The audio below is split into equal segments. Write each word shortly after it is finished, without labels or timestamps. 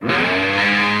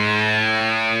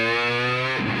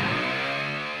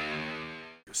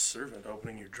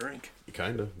opening your drink.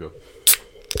 Kind of. Go.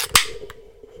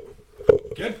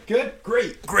 Good,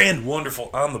 great, grand, wonderful,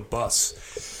 on the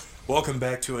bus. Welcome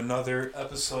back to another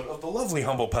episode of the lovely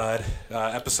Humble Pod.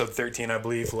 Episode 13, I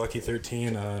believe, Lucky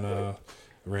 13 on a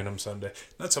random Sunday.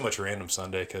 Not so much a random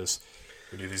Sunday, because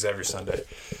we do these every Sunday.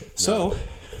 So,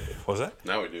 what was that?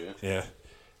 Now we do, yeah. Yeah.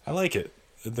 I like it.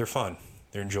 They're fun.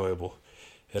 They're enjoyable.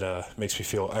 It makes me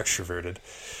feel extroverted.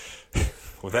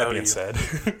 With that being said,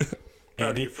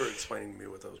 Andy, Thank you for explaining to me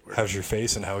what those were. how's your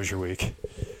face and how was your week?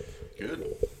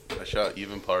 Good. I shot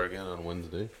even par again on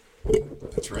Wednesday.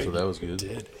 That's right. So that was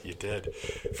good. You did.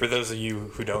 For those of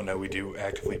you who don't know, we do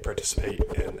actively participate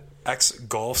in X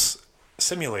Golf's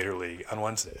Simulator League on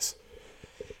Wednesdays.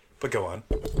 But go on.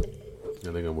 I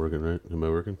think I'm working, right? Am I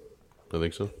working? I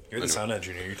think so. You're the sound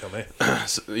engineer, you tell me. I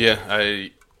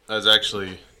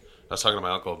was talking to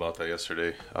my uncle about that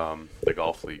yesterday, the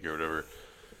golf league or whatever,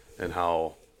 and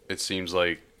how it seems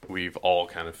like we've all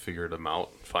kind of figured them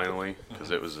out finally,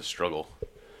 because it was a struggle.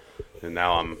 And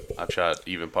now I've shot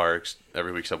even par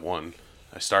every week except one.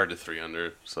 I started 3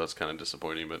 under, so that's kind of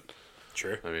disappointing, but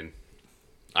Sure. I mean,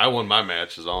 I won my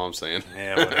match is all I'm saying.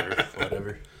 Yeah,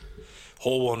 whatever.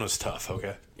 Hole 1 was tough,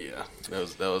 okay? Yeah,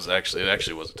 it was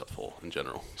actually was a tough hole in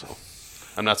general. So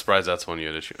I'm not surprised that's one you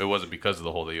had issue. It wasn't because of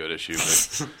the hole that you had issue,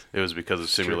 but it was because of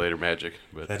simulator magic.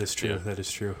 But That is true. yeah. That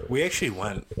is true. We actually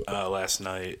went last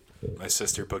night. My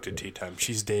sister booked a tea time.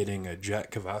 She's dating Jet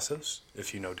Cavazos.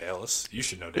 If you know Dallas, you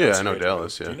should know Dallas. Yeah, I know right?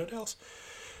 Dallas. Yeah, Do you know Dallas?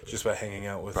 Just by hanging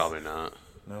out with. probably not.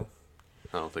 No.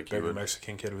 I don't think you Bigger would.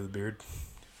 Mexican kid with a beard,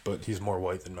 but he's more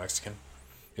white than Mexican,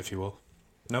 if you will.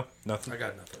 No, nothing. I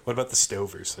got nothing. What about the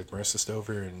Stovers, like Marissa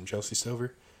Stover and Chelsea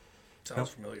Stover? Sounds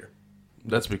familiar.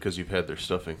 That's because you've had their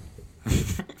stuffing.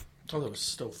 Oh, that was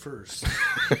still first.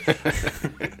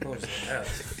 That was an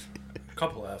F. A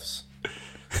couple Fs.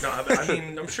 No, I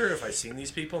mean, I'm sure if I seen these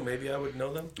people, maybe I would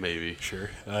know them. Maybe. Sure.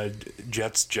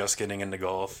 Jet's just getting into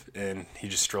golf, and he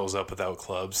just strolls up without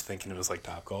clubs, thinking it was like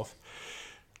Topgolf.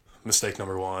 Mistake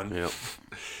number 1. Yep.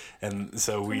 And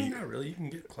so I we. mean, not really. You can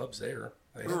get clubs there.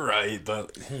 Right,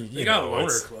 but You got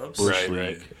loaner clubs. Bush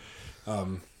Right.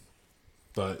 League.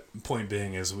 But point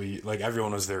being is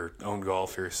everyone was their own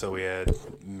golfer. So we had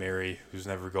Mary, who's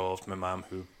never golfed, my mom,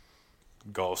 who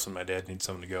golfs, and my dad needs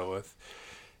someone to go with,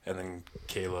 and then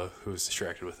Kayla, who's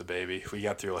distracted with the baby. We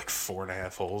got through like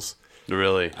 4.5 holes.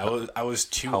 Really? I was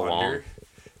 2 How under.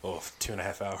 long? Oh,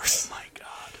 2.5 hours. Oh my God.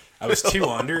 I was 2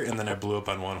 under, and then I blew up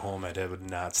on 1 hole. My dad would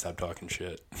not stop talking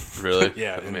shit. Really?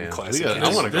 Yeah, Oh, in man. classic I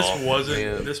case. want to golf.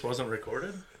 Man. This wasn't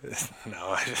recorded.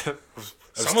 No,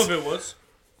 Some of it was.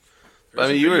 I mean, There's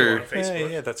a you video were- on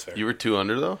Facebook. yeah, that's fair. You were 2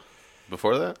 under though.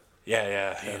 Before that.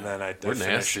 Yeah, and then I We're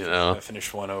finished, nasty now. I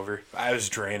finished 1 over. I was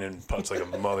draining putts like a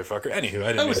motherfucker. Anywho, I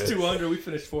I didn't was need it. 2 under. We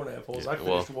finished 4.5 holes. I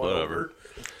well, finished 1 whatever.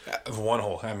 over. 1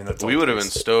 hole. I mean, that's all We it would have been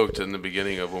takes. stoked in the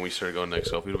beginning of when we started going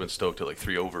next golf. We would have been stoked at like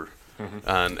 3 over,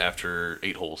 and after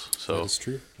 8 holes. So, That is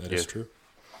true. That is Yeah. true.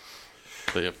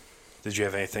 but yeah. Did you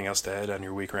have anything else to add on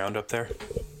your week roundup there?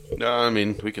 No, I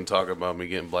mean we can talk about me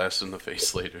getting blasted in the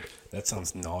face later. That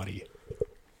sounds naughty.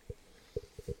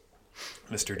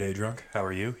 Mr. Day Drunk, how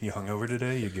are you? You hungover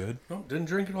today? You good? No, didn't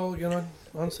drink it all again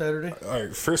on Saturday. All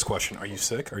right, first question. Are you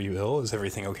sick? Are you ill? Is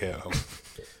everything okay at home?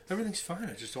 Everything's fine.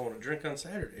 I just don't want to drink on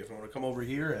Saturday. If I want to come over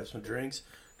here, have some drinks,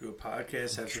 do a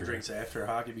podcast, have some drinks after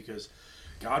hockey, because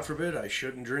God forbid I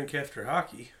shouldn't drink after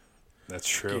hockey. That's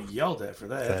true. Get yelled at for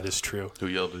that. That is true. Who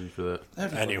yelled at you for that?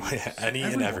 Everyone. Anyway,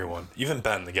 and everyone. Even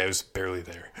Ben, the guy who's barely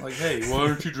there. Like, hey, why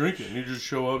aren't you drinking? You just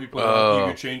show up, you play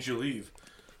hockey, you change, you leave.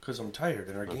 Because I'm tired,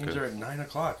 and our games are at 9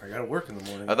 o'clock. I got to work in the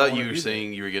morning. I thought don't you wanna were be there.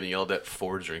 saying you were getting yelled at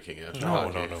for drinking after No.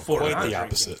 hockey. For Quite not the drinking.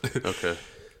 opposite. Okay.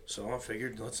 So I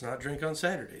figured let's not drink on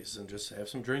Saturdays and just have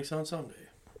some drinks on Sunday.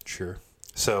 Sure.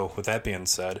 So, with that being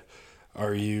said,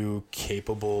 are you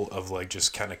capable of like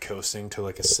just kind of coasting to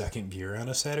like a second gear on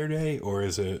a Saturday, or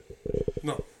is it?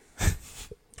 No.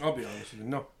 I'll be honest with you.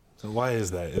 No. So why is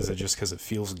that? Is it just because it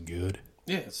feels good?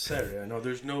 Yeah, it's Saturday. I know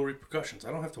there's no repercussions.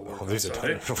 I don't have to work Oh, on there's a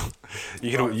Sunday. ton.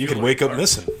 You Oh, I can you feel can like wake up dark.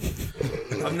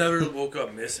 missing. I've never woke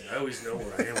up missing. I always know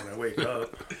where I am when I wake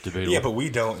up. Debatable. Yeah, but we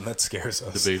don't, and that scares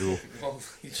us. Debatable. Well,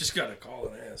 you just got to call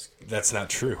and ask. That's not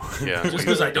true. Yeah. Just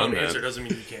because I don't done that. answer doesn't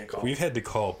mean you can't call. We've had to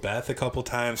call Beth a couple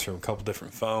times from a couple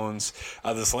different phones.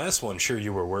 This last one, sure,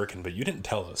 you were working, but you didn't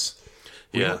tell us.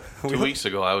 Yeah. we 2 went- weeks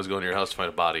ago, I was going to your house to find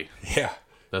a body. Yeah.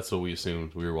 That's what we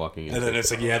assumed. We were walking in. And then it's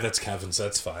like, yeah, that's Kevin's.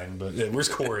 That's fine. But where's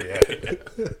Corey at?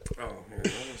 Oh, man.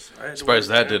 I had to Surprised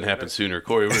work that didn't happen sooner.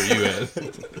 Corey, where are you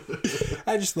at?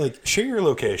 I just like share your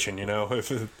location. You know, if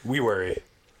we worry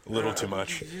a little too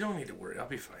much. You don't need to worry. I'll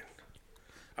be fine.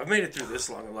 I've made it through this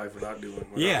long a life without doing.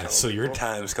 Without Yeah. telling So your people.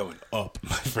 time's coming up,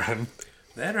 my friend.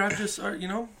 That or I've just,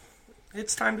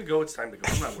 it's time to go. It's time to go.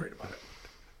 I'm not worried about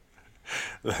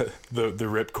it. The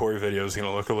Rip Core video is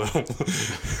gonna look a little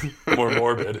more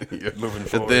morbid moving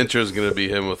forward. The intro is gonna be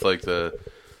him with like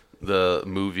the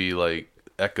movie like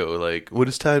echo, like "What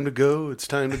is time to go? It's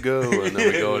time to go," and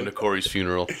then we go into Corey's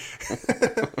funeral.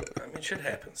 I mean, shit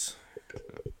happens.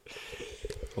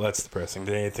 Well, that's depressing.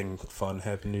 Did anything fun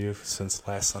happen to you since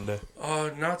last Sunday?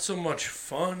 Not so much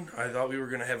fun. I thought we were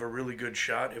gonna have a really good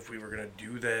shot if we were gonna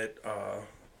do that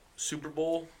Super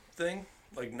Bowl thing,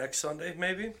 like next Sunday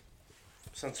maybe.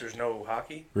 Since there's no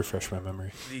hockey. Refresh my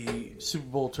memory. The Super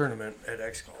Bowl tournament at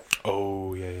X Golf.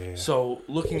 Oh, yeah. So,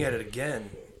 looking at it again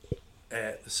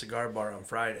at the cigar bar on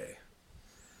Friday.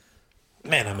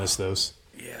 Man, I miss those.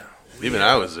 Yeah. Even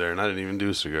I was there, and I didn't even do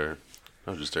a cigar.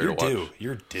 I was just there to watch.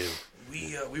 You're due.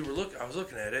 We were I was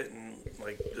looking at it, and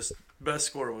like this best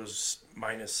score was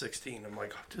 -16. I'm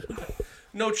like,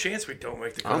 no chance we don't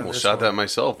make the cut. I almost shot that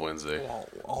myself Wednesday. Well,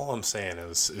 all I'm saying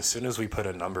is, as soon as we put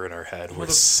a number in our head, we're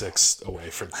 6 away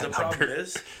from that number. The problem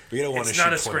is, we don't want to it's shoot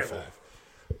not a 25. scramble.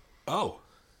 Oh,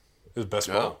 it was best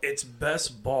ball. It's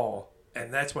best ball,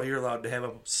 and that's why you're allowed to have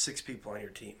up 6 people on your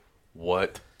team.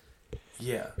 What?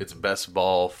 Yeah. It's best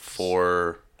ball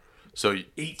for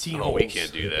 18 holes. holes. We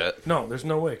can't do that. No, there's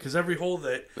no way. Because every hole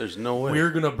that There's no way.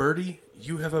 we're going to birdie,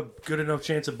 you have a good enough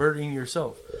chance of birdieing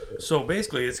yourself. So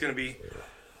basically, it's going to be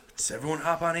everyone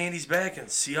hop on Andy's back and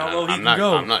see how low he can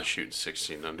go. I'm not shooting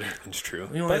 16 under. It's true.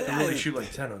 You only have to really shoot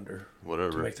like 10 under to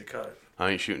Whatever. make the cut.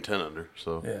 I ain't shooting 10 under,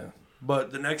 so. Yeah.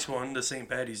 But the next one, the St.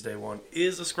 Patty's Day one,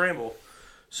 is a scramble.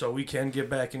 So we can get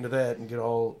back into that and get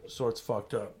all sorts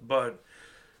fucked up. But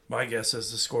my guess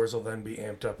is the scores will then be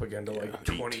amped up again to like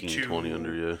 22. 18, 20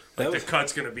 under, yeah. Like the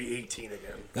cut's going to be 18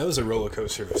 again. That was a roller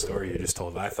coaster of a story you just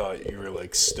told. I thought you were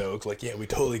like stoked, like, yeah, we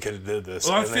totally could have did this.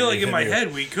 Well, I And then feel like you in my hit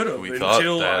head we could have We thought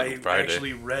until that I Friday.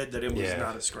 actually read that it was Yeah.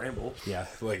 not a scramble. Yeah,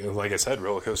 like I said,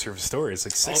 roller coaster of a story. It's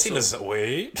like 16 is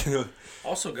wait.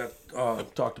 Also got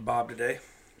talked to Bob today,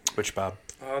 Which Bob?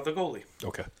 the goalie.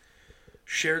 Okay,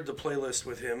 Shared the playlist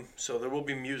with him, so there will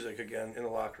be music again in the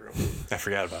locker room. I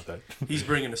forgot about that. He's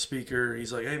bringing a speaker.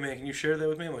 He's like, "Hey man, can you share that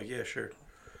with me?" I'm like, "Yeah, sure."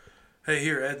 Hey,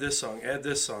 here, add this song. Add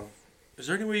this song. Is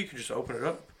there any way you can just open it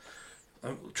up?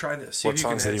 Try this. See What if you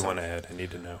can songs did add he want to something. add? I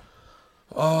need to know.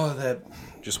 Oh, that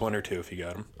Just one or two if you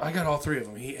got them. I got all 3 of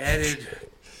them. He added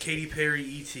Katy Perry,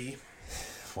 E.T.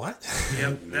 What?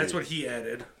 Yep, that's what he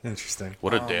added. Interesting.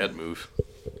 What a dad move.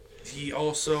 He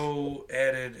also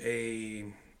added a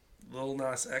Lil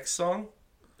Nas X song.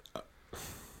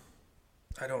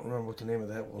 I don't remember what the name of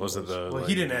that one was. Was it the, Well, like-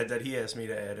 he didn't add that. He asked me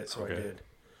to add it, so Okay. I did.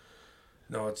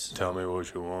 No, it's... Tell me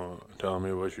what you want. Tell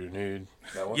me what you need.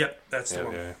 That one? Yep, that's the Yeah,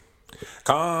 one. yeah.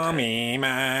 Call me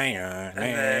my name.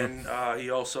 And then he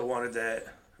also wanted that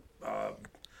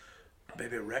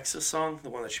Baby Rexha song, the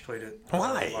one that she played at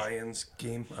Why? the Lions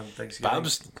game on Thanksgiving.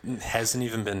 Bob's hasn't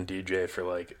even been DJ for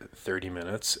like 30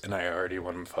 minutes, and I already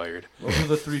want him fired. Those are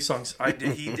the 3 songs.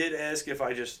 He did ask if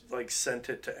I just like sent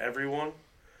it to everyone,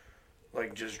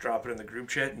 like just drop it in the group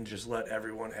chat and just let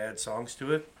everyone add songs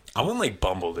to it. I want like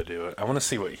Bumble to do it. I want to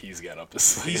see what he's got up his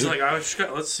sleeve. He's like,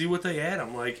 let's see what they add.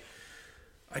 I'm like,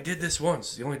 I did this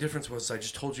once. The only difference was I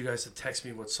just told you guys to text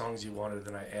me what songs you wanted,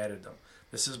 and I added them.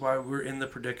 This is why we're in the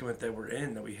predicament that we're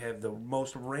in, that we have the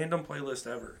most random playlist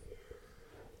ever.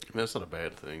 I mean, that's not a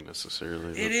bad thing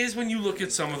necessarily. It is when you look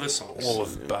at some of the songs. well,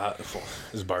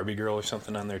 is Barbie Girl or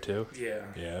something on there too? Yeah.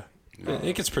 Yeah.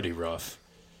 It gets pretty rough.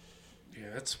 Yeah,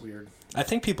 that's weird. I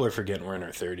think people are forgetting we're in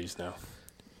our 30s now.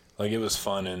 Like, it was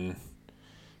fun and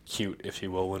cute, if you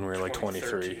will, when we were like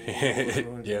 23.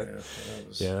 2013. Yeah.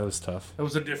 Yeah, That was tough. that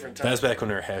was a different time. That was back when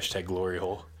we were hashtag glory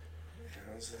hole.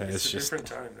 It's it's a just- different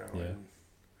time now. yeah. and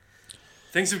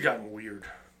things have gotten weird.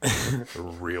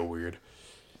 Real weird.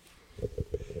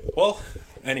 Well,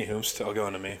 anywho, still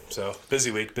going to me. So,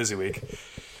 busy week.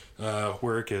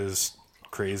 Work is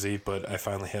crazy, but I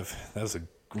finally have... That was a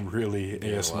really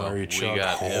ASMR-y we chug.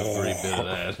 got every bit of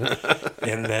that.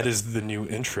 And that is the new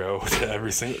intro to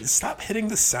every single... Stop hitting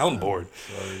the soundboard.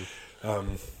 Sorry.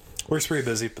 Work's pretty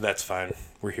busy, but that's fine.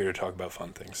 We're here to talk about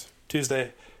fun things.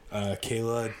 Tuesday,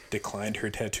 Kayla declined her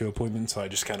tattoo appointment, so I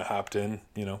just kind of hopped in.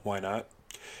 You know, why not?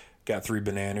 Got 3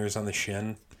 bananas on the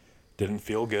shin. Didn't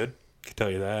feel good, can tell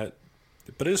you that.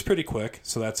 But it was pretty quick,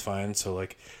 so that's fine. So,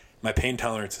 like, my pain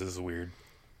tolerance is weird.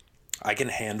 I can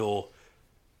handle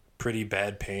pretty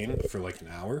bad pain for like an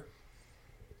hour,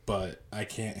 but I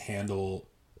can't handle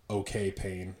okay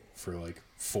pain for like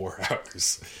 4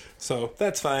 hours. So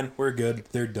that's fine. We're good.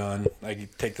 They're done. I can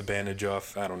take the bandage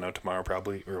off, I don't know, tomorrow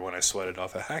probably, or when I sweat it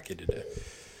off at hockey today.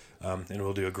 And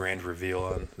we'll do a grand reveal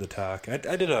on the talk. I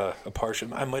did a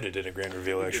partial. I might have did a grand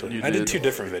reveal actually. I did 2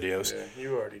 different videos. Yeah,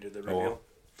 you already did the reveal.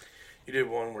 You did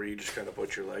one where you just kind of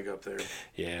put your leg up there.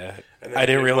 Yeah, And then I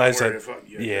didn't realize that.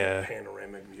 Yeah,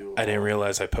 panoramic view. I didn't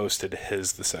realize I posted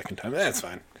his the second time. That's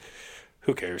fine.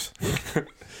 Who cares?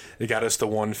 It got us to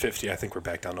 150. I think we're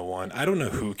back down to 1. I don't know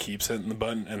who keeps hitting the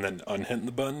button and then unhitting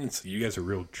the button. So you guys are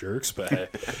real jerks, but hey,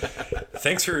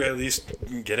 thanks for at least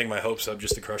getting my hopes up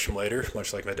just to crush them later,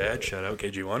 much like my dad. Shout out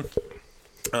KG1.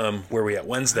 Where we at?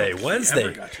 Wednesday.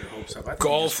 Never got your hopes up. I think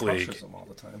Golf he just league. crushes them all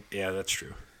the time. Yeah, that's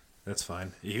true. That's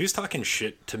fine. He was talking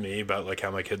shit to me about like how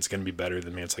my kid's gonna be better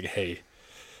than me. It's like, hey,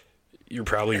 you're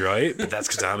probably right, but that's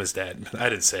because I'm his dad. I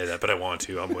didn't say that, but I want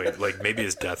to. I'm waiting. Like maybe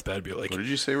his deathbed be like. What did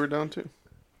you say we're down to?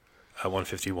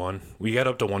 151. We got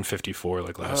up to 154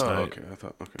 like last night. Okay. I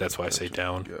thought. Okay. That's why gotcha. I say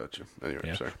down. Gotcha. Anyway,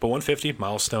 Yeah. sorry. But 150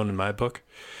 milestone in my book.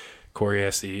 Corey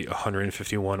has the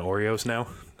 151 Oreos now.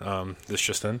 This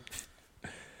just in.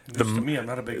 To me, I'm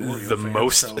not a big Oreo The fan,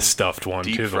 most so. stuffed one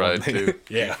Deep too. fried too.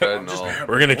 Yeah. Deep fried and all.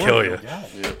 We're gonna kill you.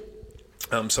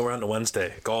 Yeah. So we're on to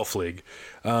Wednesday golf league.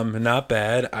 Not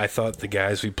bad. I thought the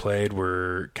guys we played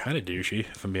were kind of douchey,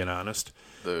 if I'm being honest.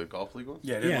 The golf league ones?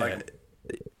 Yeah, I didn't like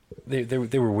them.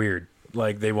 They were weird.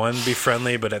 Like they wanted to be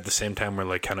friendly, but at the same time were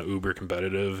like kind of uber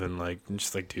competitive and like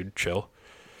just like, dude, chill.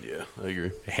 Yeah, I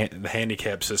agree. The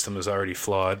handicap system is already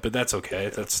flawed, but that's okay.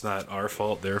 That's not our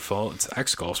fault, their fault. It's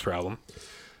X Golf's problem.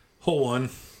 Hole 1,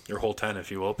 or hole 10,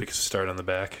 if you will, because it started on the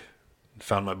back.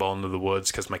 Found my ball into the woods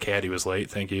because my caddy was late.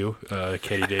 Thank you,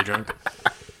 caddy day drunk.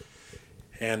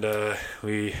 And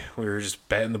we were just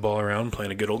batting the ball around,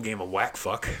 playing a good old game of whack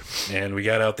fuck, and we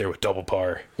got out there with double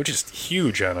par, which is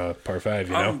huge on a par 5.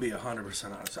 You know, I'm gonna be 100%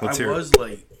 honest. Let's I hear it. was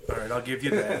late. All right, I'll give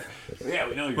you that. yeah,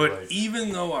 we know you're But right.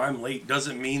 even though I'm late,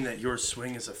 doesn't mean that your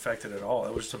swing is affected at all.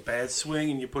 It was just a bad swing,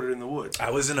 and you put it in the woods.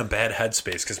 I was in a bad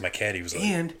headspace because my caddy was late.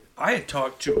 And I had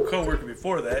talked to a coworker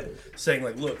before that, saying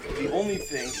like, "Look, the only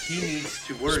thing he needs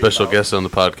to worry Special about guest on the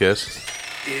podcast.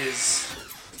 is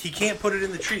he can't put it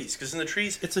in the trees because in the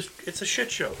trees it's a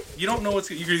shit show. You don't know what's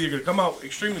you're either going to come out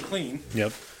extremely clean,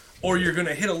 Yep. or you're going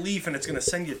to hit a leaf and it's going to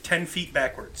send you 10 feet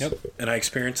backwards. Yep. And I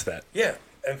experienced that. Yeah.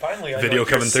 And finally, I Video know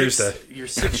coming Thursday. Your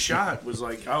sixth shot was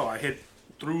like, oh, I hit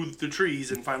through the trees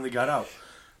and finally got out.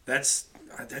 That's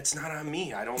not on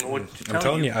me. I don't know what to tell I'm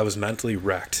telling you, I was mentally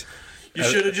wrecked. You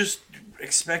should have just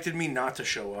expected me not to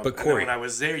show up. But And then Corey- when I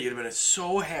was there, you'd have been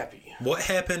so happy. What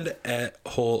happened at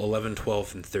hole 11,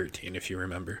 12, and 13, if you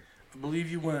remember? I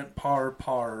believe you went par,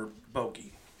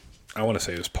 bogey. I want to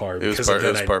say it was par. It was because par-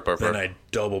 then it was par. Then I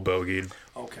double bogeyed.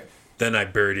 Okay. Then I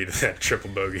birdied that triple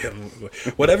bogey.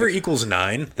 Whatever equals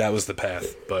 9, that was the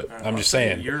path. But I'm just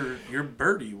saying. Your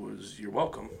birdie was, you're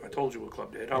welcome. I told you what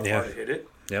club to hit, how Yeah. far to hit it.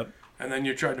 Yep. And then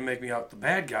you tried to make me out the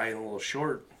bad guy in a little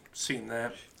short. Seen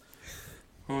that.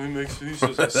 Oh, he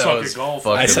says I suck at golf.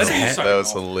 fucking- I said You ha- suck that at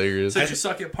was golf. hilarious. Said you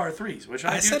suck at par 3s, which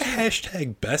I I do said too.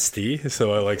 hashtag bestie,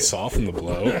 so I like softened the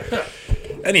blow.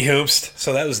 Any hoopst.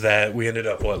 So that was that. We ended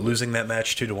up losing that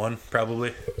match 2-1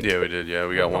 probably. Yeah, we did. Yeah,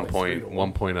 we got 1 point. 3-1.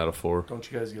 1 point out of 4. Don't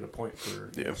you guys get a point for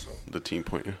Yeah, so. the team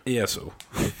point. Yeah. Yeah. So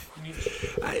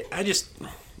I just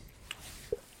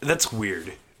that's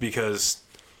weird because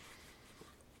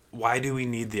why do we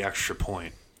need the extra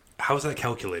point? How is that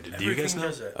calculated? Do you guys know?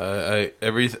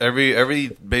 Everything does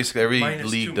that. Basically every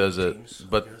Minus league 2 does it, teams,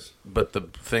 but yes. but the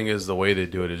thing is the way they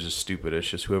do it is just stupid. It's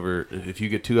just whoever, if you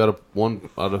get 2 out of 1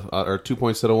 or 2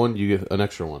 points out of 1, you get an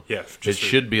extra 1. Yeah. It just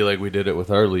should be like we did it with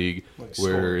our league, Like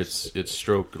where scores. it's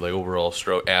stroke, like overall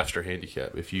stroke after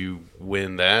handicap. If you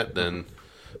win that, then,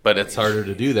 but it's harder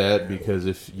to do that because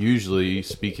if usually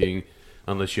speaking,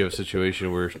 unless you have a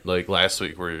situation where like last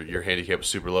week where your handicap was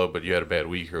super low, but you had a bad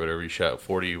week or whatever, you shot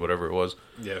 40, whatever it was.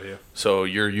 Yeah. So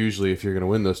you're usually, if you're going to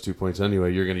win those 2 points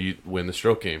anyway, you're going to win the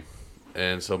stroke game.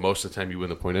 And so most of the time you win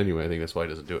the point anyway. I think that's why he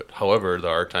doesn't do it. However,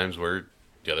 there are times where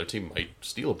the other team might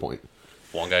steal a point.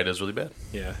 One guy does really bad.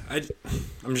 Yeah.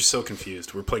 I'm just so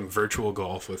confused. We're playing virtual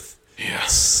golf with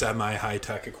semi high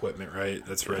tech equipment, right?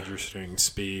 That's registering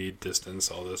speed,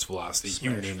 distance, all this velocity.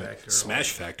 Smash you name it. factor.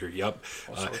 Smash factor. Yep.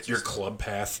 Also, it's Your just- club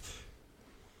path.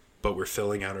 But we're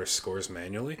filling out our scores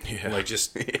manually. Yeah. Like,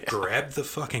 just grab the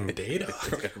fucking data.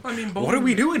 I mean, What are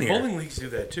we doing here? Bowling leagues do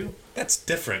that too. That's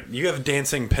different. You have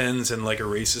dancing pins and like a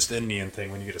racist Indian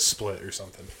thing when you get a split or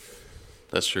something.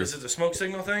 That's true. Is it the smoke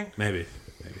signal thing? Maybe.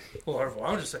 Well, harmful.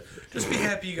 I would just say, just be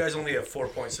happy you guys only have 4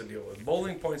 points to deal with.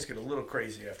 Bowling points get a little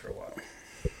crazy after a while.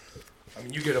 I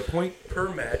mean, you get a point per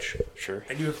match, Sure.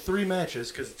 and you have 3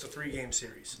 matches because it's a 3-game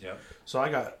series. Yeah. So I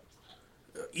got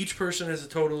Each person has a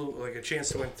total, like a chance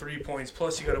to win 3 points.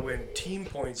 Plus, you got to win team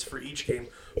points for each game,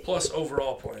 plus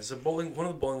overall points. One of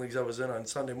the bowling leagues I was in on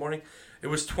Sunday morning, it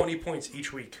was 20 points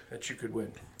each week that you could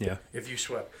win. Yeah. If you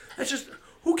swept. That's just,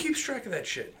 who keeps track of that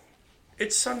shit?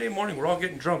 It's Sunday morning. We're all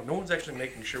getting drunk. No one's actually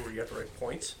making sure we got the right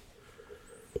points.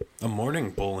 A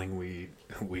morning bowling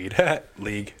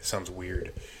league sounds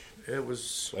weird. It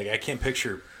was. Like, I can't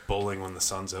picture bowling when the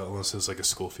sun's out unless it's like a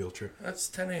school field trip. That's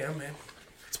 10 a.m., man.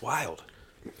 It's wild.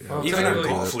 Well, Even our technically-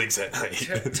 golf leagues at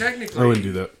night. Technically, I wouldn't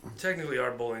do that. Technically,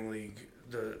 our bowling league,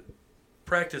 the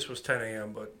practice was 10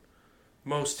 a.m., but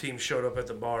most teams showed up at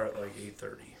the bar at like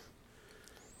 8:30.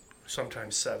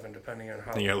 Sometimes 7, depending on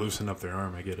how. You gotta loosen up their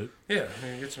arm, I get it. Yeah, I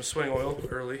mean, get some swing oil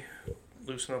early,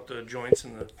 loosen up the joints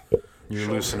and the. You're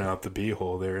shoulder. loosening out the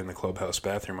bee-hole there in the clubhouse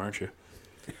bathroom, aren't you?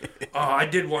 I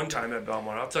did one time at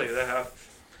Belmont. I'll tell you that. I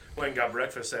went and got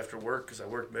breakfast after work because I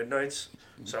worked midnights.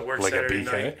 So I worked Like a Saturday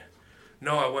BK? night.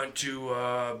 No, I went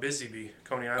to Busy Bee,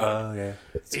 Coney Island. Oh, yeah.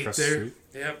 It's Ate across the there. street.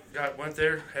 Yep, went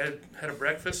there, had a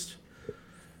breakfast.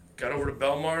 Got over to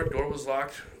Belmar, door was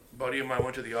locked. Buddy of mine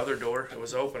went to the other door. It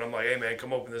was open. I'm like, hey man,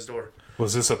 come open this door.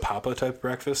 Was this a Papa type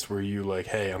breakfast where you like,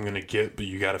 hey, I'm gonna get, but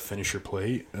you gotta finish your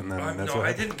plate, and then that's No, what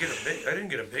I happened? didn't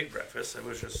get a big breakfast. It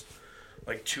was just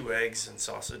like 2 eggs and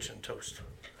sausage and toast.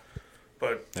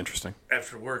 But Interesting.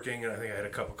 after working, and I think I had a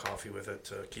cup of coffee with it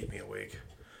to keep me awake.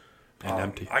 And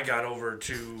empty. I got over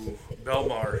to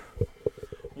Belmar,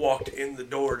 walked in the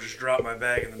door, just dropped my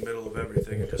bag in the middle of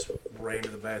everything, and just ran to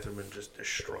the bathroom and just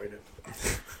destroyed it.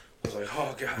 I was like,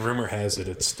 oh god. Rumor has it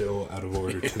it's still out of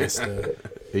order to this day.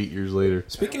 8 years later.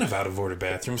 Speaking of out of order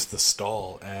bathrooms, the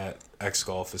stall at X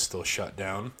Golf is still shut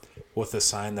down with a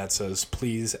sign that says,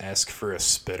 please ask for a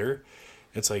spitter.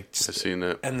 It's like, I've seen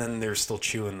that. and then they're still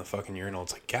chewing the fucking urinal.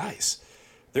 It's like, guys,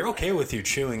 they're okay with you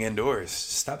chewing indoors.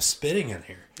 Stop spitting in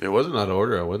here. It wasn't out of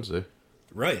order on Wednesday.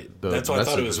 Right. The That's why I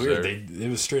thought it was message weird. was It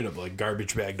was straight up like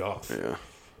garbage bagged off. Yeah.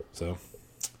 So,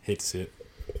 hate to see it.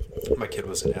 My kid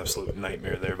was an absolute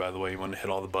nightmare there, by the way. He wanted to hit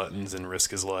all the buttons and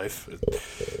risk his life.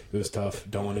 It was tough.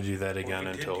 Don't want to do that again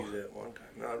We until... did do that one time,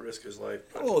 not risk his life.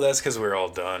 But Well, that's because we're all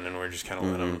done and we're just kind of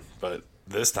letting them. But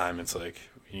this time it's like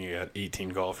you got 18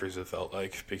 golfers, it felt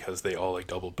like, because they all like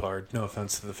doubled parred. No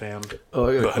offense to the fam. Oh,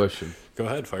 I got a But- question. Go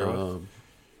ahead, fire away.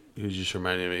 You just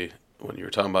reminded me when you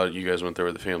were talking about it, you guys went there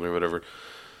with the family or whatever.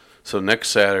 So next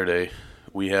Saturday,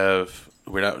 we're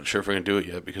not sure if we're going to do it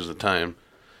yet because of the time.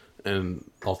 And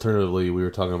alternatively, we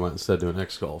were talking about instead doing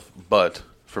X golf. But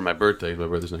for my birthday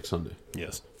next Sunday.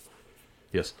 Yes.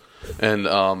 Yes. And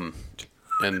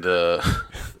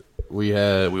we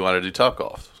wanted to do Top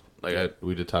Golf.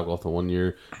 We did Top Golf the 1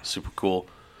 year. Super cool.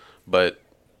 But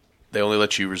they only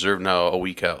let you reserve now a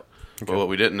week out. But what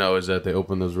we didn't know is that they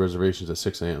opened those reservations at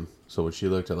 6 a.m. So when she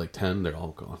looked at like 10, they're all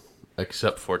gone.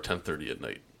 Except for 10:30 at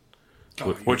night.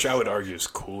 Which I would argue is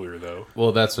cooler, though.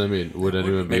 Well, that's what I mean. Would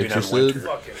anyone be Maybe not interested? winter.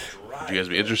 fucking dry. Would you guys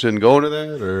be interested in going to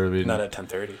that? Or I mean, Not at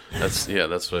 10:30.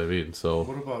 that's what I mean. So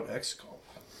What about X golf?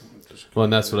 Well,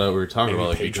 and that's what we were talking Maybe about.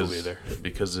 Like, Paige will because, be there.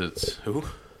 because it's who?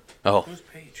 Oh, Who's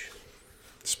Paige?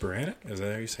 Sporanic? Is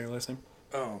that how you say her last name?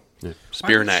 Oh,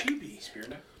 Spearneck.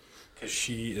 Because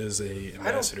she is a I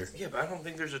ambassador. don't. Yeah, but I don't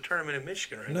think there's a tournament in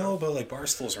Michigan right No, but like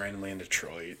Barstool's randomly in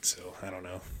Detroit, so I don't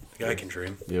know. The guy can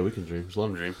dream. yeah, we can dream. Just let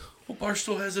him dream. now. Well,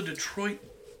 Barstool has a Detroit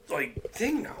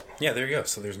thing now. Yeah, there you go.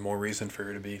 So there's more reason for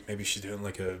her to be. Maybe she's doing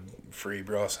like a free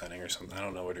bra signing or something. I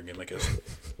don't know what her gimmick is.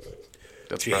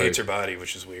 That's She probably, hates her body,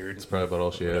 which is weird. That's probably about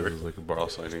all she has. Is like, like a bra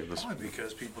signing. This Probably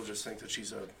because people just think that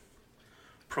she's a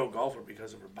pro golfer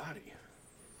because of her body.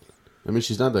 I mean,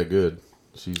 she's not that good.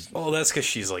 She's Well, that's because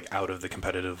she's like out of the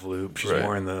competitive loop. She's Right.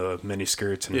 more in the mini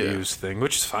skirts and Yeah. views thing,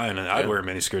 which is fine. And I'd Yeah. wear a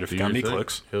mini skirt if do it got your me thing.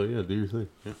 clicks. Hell yeah, do your thing.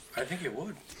 Yeah. I think it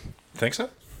would. Think so?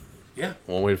 Yeah.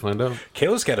 One way to find out.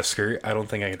 Kayla's got a skirt. I don't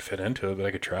think I could fit into it, but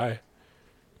I could try.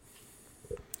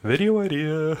 Video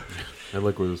idea. I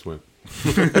like where this went.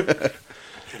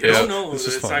 You Yeah, don't know this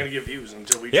is it's fun. not going to get views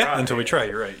until we Yeah, try. until we try.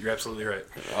 You're right. You're absolutely right.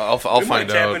 I'll We find might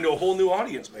tap out. into a whole new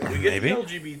audience, maybe. We get Maybe. the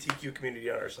LGBTQ community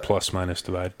on our side. Plus, minus,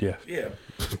 divide. Yeah. Yeah.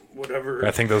 Whatever.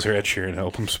 I think those are Ed Sheeran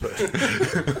albums, but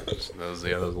That was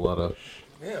Yeah, there's a lot of.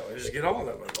 Yeah, we just get all of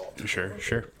them involved.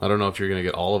 sure. I don't know if you're gonna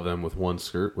get all of them with one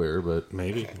skirt wear, but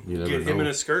Maybe. you never Get know. him in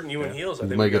a skirt and you in heels. I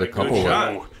think might we get got a couple good of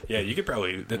shot. Oh, yeah, you could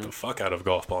probably hit the fuck out of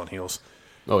golf ball and heels.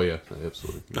 Oh yeah,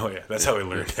 absolutely. Oh, yeah. That's how we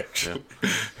learned, actually.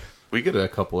 We get a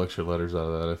couple extra letters out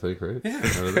of that, I think, right? Yeah.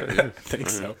 Out of that, yeah. I think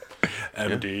so.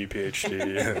 MD,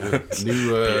 PhD.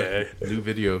 New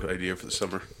video idea for the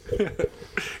summer.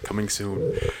 Coming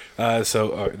soon.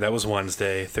 So that was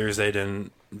Wednesday. Thursday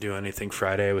didn't do anything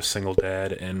Friday. I was single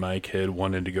dad, and my kid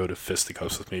wanted to go to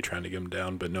fisticuffs with me, trying to get him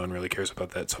down, but no one really cares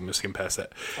about that, so I'm just going to pass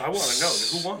that. I want to know,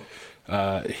 who won?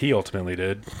 He ultimately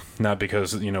did. Not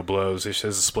because, blows. It's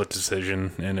just a split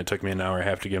decision, and it took me an hour and a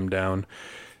half to get him down.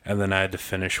 And then I had to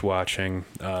finish watching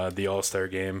the All-Star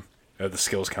game, the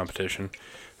skills competition,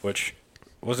 which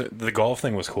the golf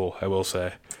thing was cool, I will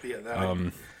say. Yeah,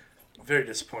 I'm very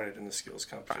disappointed in the skills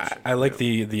competition. I like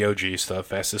the OG stuff,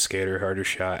 fastest skater, harder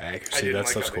shot, accuracy. That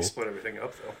stuff's cool. They split everything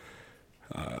up,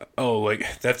 though.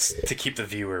 That's to keep the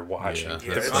viewer watching.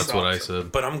 Yeah, that's what I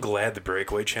said. But I'm glad the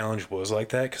breakaway challenge was like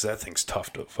that, because that thing's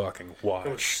tough to fucking watch.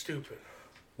 It was stupid.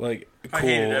 Like, I cool,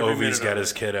 hated every Ovi's minute got of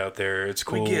his it. kid out there. It's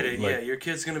cool. We get it, like, yeah. Your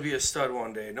kid's going to be a stud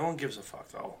one day. No one gives a fuck,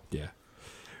 though. Yeah.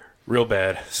 Real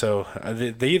bad. So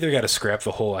they either got to scrap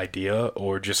the whole idea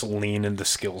or just lean into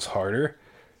skills harder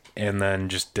and then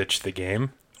just ditch the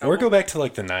game. Or go back to,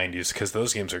 like, the 90s, because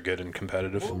those games are good and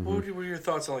competitive. What were your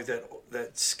thoughts on, like,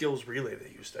 that skills relay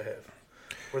they used to have?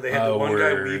 Where they had the one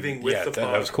guy weaving with the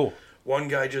puck. That was cool. One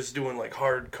guy just doing, like,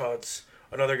 hard cuts.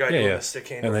 Another guy doing the stick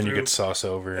handle and then through. you get sauce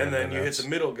over. And then you hit the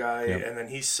middle guy, and then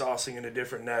he's saucing into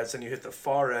different nets, and you hit the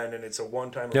far end, and it's a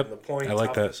one-timer from the point, I like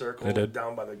top that. of the circle,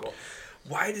 down by the goal.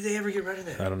 Why did they ever get rid of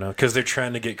that? I don't know. Because they're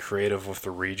trying to get creative with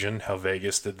the region. How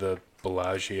Vegas did the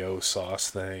Bellagio sauce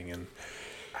thing, and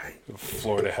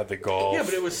Florida had the golf. Yeah,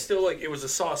 but it was still like it was a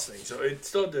sauce thing, so it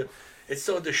still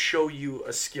had to show you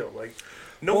a skill. Like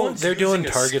they're doing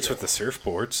targets with the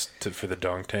surfboards for the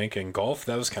dunk tank and golf.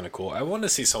 That was kind of cool. I wanted to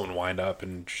see someone wind up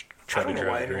and try to drive the green. I don't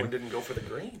know why anyone didn't go for the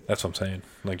green. That's what I'm saying.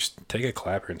 Like, just take a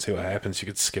clapper and see what happens. You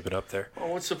could skip it up there.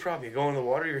 Well, what's the problem? You go in the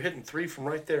water, you're hitting 3 from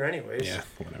right there, anyways. Yeah,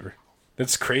 whatever.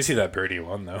 It's crazy that birdie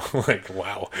won though. Like,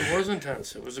 wow. It was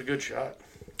intense. It was a good shot.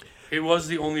 It was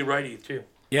the only righty too.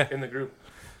 Yeah. In the group.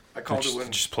 I called it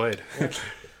when just played.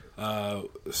 I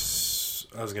was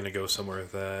gonna go somewhere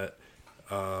with that.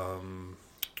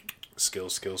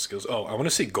 Skills. Oh, I want to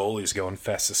see goalies going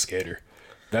fastest skater.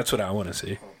 That's what I want to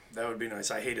see. Oh, that would be nice.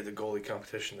 I hated the goalie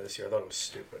competition this year. I thought it was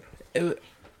stupid. It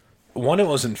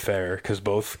wasn't fair because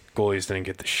both goalies didn't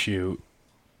get to shoot,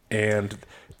 and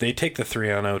they take the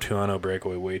 3-on-0, 2-on-0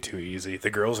 breakaway way too easy.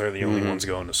 The girls are the only ones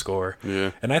going to score.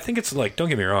 Yeah. And I think it's like, don't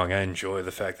get me wrong, I enjoy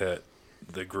the fact that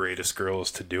the greatest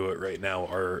girls to do it right now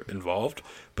are involved,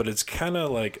 but it's kind of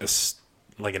like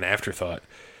an afterthought.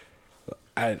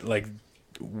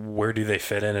 Where do they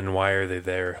fit in and why are they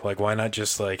there? Like, why not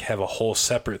just like have a whole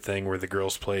separate thing where the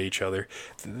girls play each other?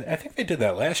 I think they did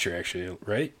that last year, actually,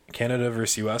 right? Canada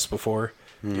versus US before.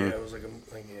 Yeah, it was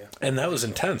yeah. And that was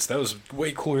intense. That was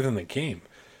way cooler than the game.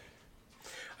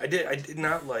 I did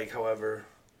not like, however,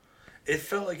 it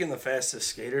felt like in the fastest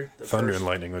skater. Thunder and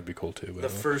lightning would be cool too. The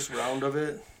first round of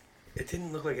it, it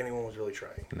didn't look like anyone was really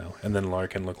trying. No, and then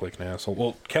Larkin looked like an asshole.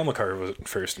 Well, Kalmakar was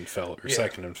first and fell, or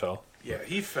second and fell. Yeah,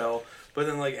 he fell. But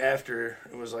then, like, after,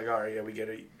 it was like, all right, yeah, we get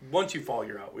it. Once you fall,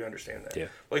 you're out. We understand that. Yeah.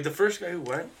 Like, the first guy who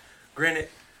went, granted,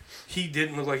 he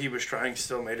didn't look like he was trying,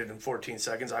 still made it in 14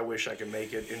 seconds. I wish I could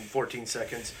make it in 14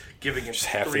 seconds, giving him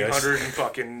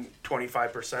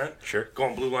 325%. Sure.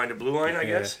 Going blue line to blue line, I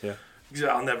guess. Yeah. Because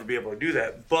I'll never be able to do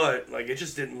that. But, like, it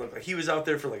just didn't look like he was out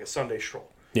there for, like, a Sunday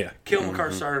stroll. Yeah.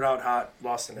 Kalmakar started out hot,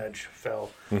 lost an edge,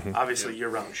 fell. Obviously,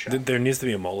 year-round shot. There needs to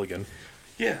be a mulligan.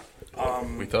 Yeah.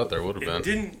 We thought there would have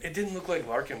been. It didn't look like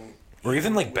Larkin. Or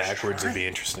even, like, backwards would be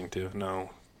interesting, too.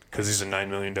 No. Because he's a $9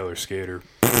 million skater.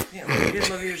 Yeah, he didn't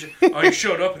look he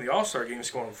showed up in the All-Star game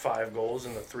scoring 5 goals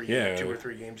in the 2 or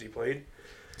 3 games he played.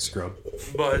 Scrub.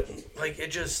 But, like,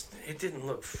 it didn't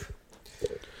look...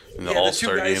 In the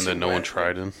All-Star game that no one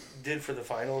tried in. Did for the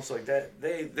finals, like that,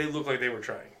 they looked like they were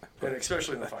trying. And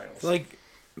especially in the finals. Like,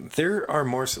 there are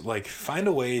more... Like, find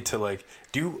a way to, like,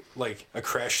 do, like, a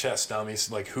crash test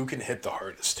dummies, like, who can hit the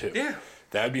hardest, too. Yeah.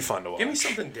 That would be fun to watch. Give me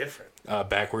something different.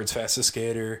 Backwards fastest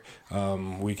skater.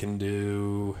 We can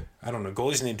do... I don't know.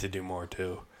 Goalies need to do more,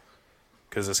 too.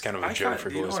 Because it's kind of a joke for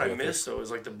goalies. You know what I missed, though,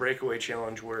 is, like, the breakaway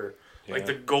challenge where... Like,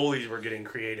 the goalies were getting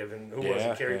creative, and who was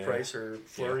it, Carey Price or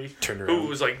Fleury? Turned around. Who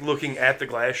was, like, looking at the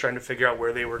glass, trying to figure out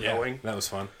where they were going. That was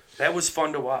fun. That was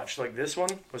fun to watch. Like, this one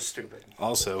was stupid.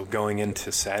 Also, going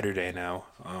into Saturday now,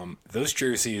 those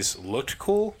jerseys looked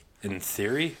cool in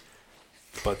theory,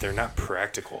 but they're not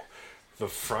practical. The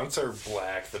fronts are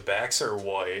black, the backs are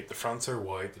white, the fronts are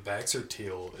white, the backs are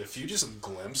teal. If you just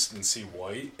glimpse and see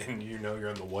white, and you know you're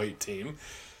on the white team...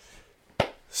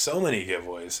 So many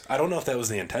giveaways. I don't know if that was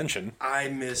the intention. I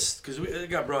missed because it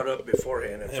got brought up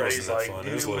beforehand, and Freddie's like,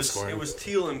 it was it was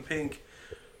teal and pink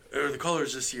or the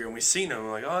colors this year, and we seen them.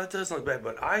 Like, oh, it doesn't look bad,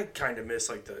 but I kind of miss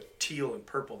like the teal and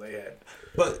purple they had.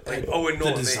 But Like Owen the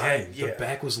Nolan, design, they had, the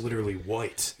back was literally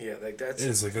white. Yeah, like that's.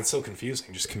 It's like that's so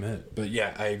confusing. Just commit. But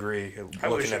yeah, I agree. I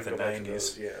wish Looking I at the could go back to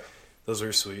 '90s, those, those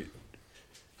are sweet.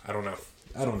 I don't know.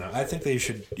 I think they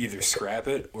should either scrap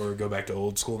it or go back to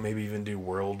old school. Maybe even do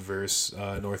world versus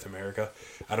North America.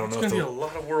 I don't know. There's if gonna be a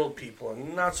lot of world people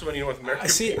and not so many North American. I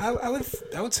see. people.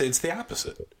 I would say it's the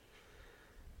opposite.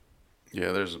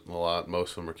 Yeah, there's a lot.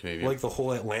 Most of them are Canadian. Like the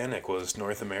whole Atlantic was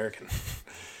North American.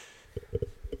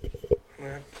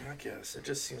 Yeah, I guess it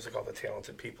just seems like all the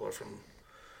talented people are from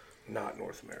not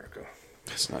North America.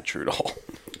 That's not true at all.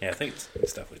 Yeah, I think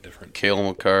it's definitely different. Cale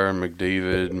McCarr,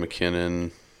 McDavid,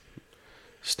 McKinnon,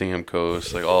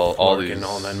 Stamkos, like all these. Getting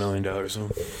all $9 million.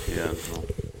 Yeah.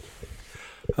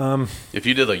 No. If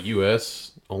you did like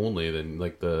U.S. only, then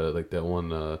like that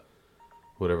one,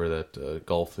 whatever that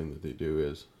golf thing that they do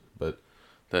is, but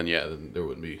then then there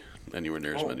wouldn't be anywhere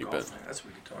near as many. Golf, But that's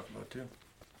what we could talk about too.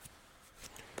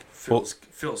 Well,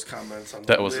 Phil's comments on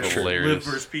that was live hilarious.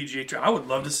 versus PGA Tour. I would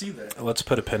love to see that. Let's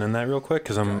put a pin in that real quick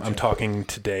because I'm talking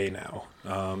today now.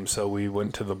 So we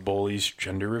went to the Bullies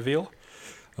gender reveal.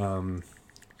 We're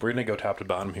gonna go top to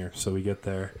bottom here. So we get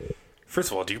there. First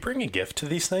of all, do you bring a gift to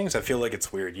these things? I feel like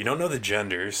it's weird. You don't know the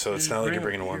genders, so it's not like you're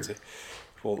bringing a onesie.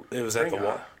 Well, it was at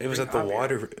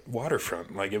the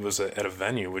waterfront. Like it was at a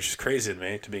venue, which is crazy to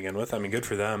me to begin with. I mean, good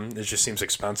for them. It just seems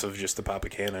expensive just to pop a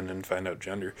cannon and find out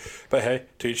gender. But hey,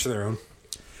 to each their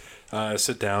own.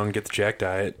 Sit down, get the Jack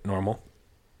Diet, normal.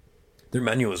 Their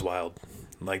menu was wild.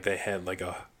 Like they had like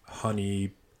a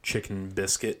honey chicken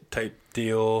biscuit type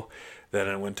deal. Then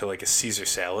it went to like a Caesar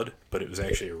salad, but it was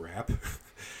actually a wrap.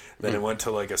 Then it went to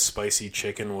like a spicy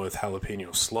chicken with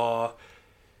jalapeno slaw,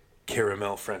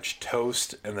 caramel French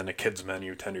toast, and then a kid's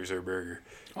menu tenders or burger.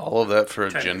 all of that for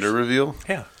a gender reveal.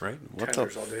 Yeah, right. What's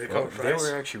Tenders up? all day. Well, they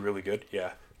were actually really good.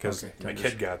 Yeah, because Okay, my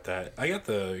tenders. kid got that. I got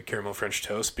the caramel French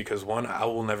toast because one, I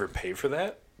will never pay for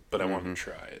that, but I wanted to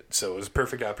try it. So it was a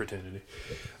perfect opportunity.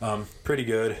 Pretty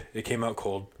good. It came out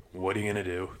cold. What are you gonna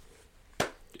do?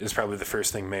 It's probably the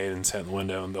first thing made and sat in the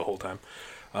window the whole time.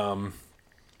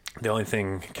 The only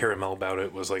thing caramel about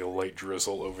it was like a light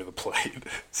drizzle over the plate.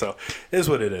 So it is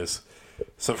what it is.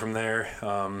 So from there,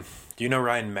 do you know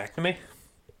Ryan McNamee?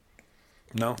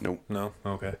 No? Nope. No?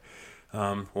 Okay.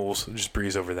 Well, we'll just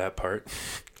breeze over that part.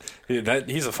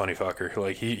 He's a funny fucker.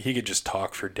 Like, he could just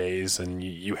talk for days, and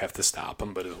you have to stop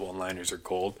him, but his one-liners are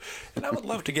gold. And I would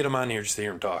love to get him on here just to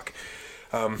hear him talk.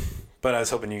 But I was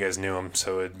hoping you guys knew him,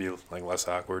 so it'd be like less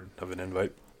awkward of an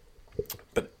invite.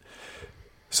 But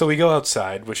so we go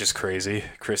outside, which is crazy.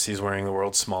 Christy's wearing the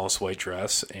world's smallest white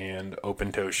dress and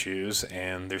open-toe shoes,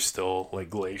 and there's still like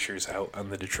glaciers out on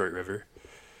the Detroit River.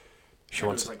 It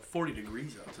was like 40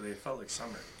 degrees out today. It felt like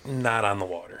summer. Not on the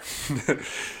water.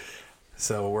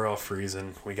 So we're all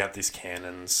freezing. We got these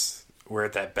cannons. We're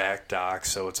at that back dock,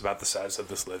 so it's about the size of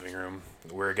this living room.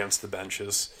 We're against the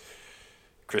benches.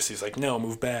 Christy's like, no,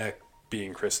 move back,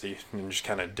 being Christy, and just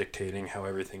kind of dictating how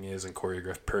everything is and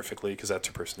choreographed perfectly because that's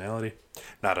her personality.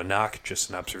 Not a knock, just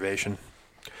an observation.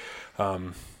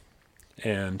 And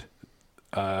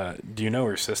do you know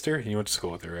her sister? You went to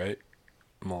school with her, right?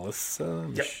 Melissa?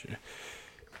 Yep.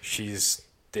 She's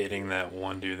dating that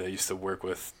one dude that used to work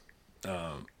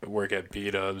at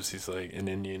B-Dubs. He's like an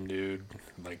Indian dude.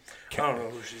 Like, I don't know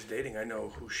who she's dating. I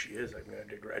know who she is. I mean, I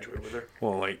did graduate with her.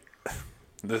 well, like,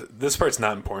 this part's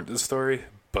not important to the story,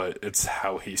 but it's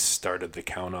how he started the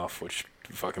count off, which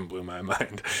fucking blew my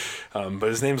mind. But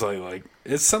his name's like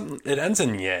it's something. It ends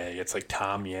in Ye. It's like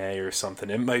Tom Ye or something.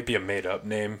 It might be a made up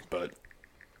name, but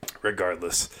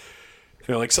regardless.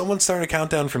 You know, like, someone started a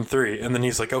countdown from 3, and then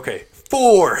he's like, okay,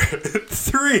 4,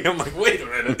 3. I'm like, wait a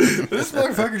minute. Did this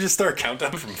motherfucker just start a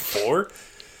countdown from 4?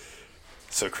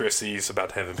 So Chrissy's about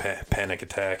to have a panic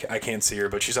attack. I can't see her,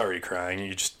 but she's already crying.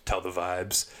 You just tell the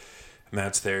vibes.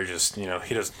 Matt's there just, he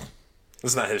doesn't,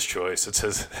 it's not his choice. It's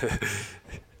his,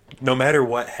 no matter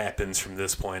what happens from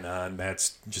this point on,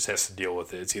 Matt's just has to deal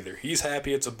with it. It's either he's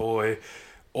happy it's a boy,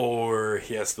 or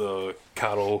he has to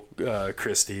coddle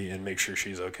Christy and make sure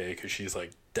she's okay because she's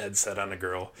like dead set on a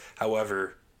girl.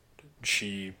 However,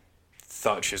 she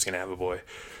thought she was going to have a boy.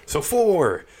 So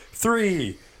 4,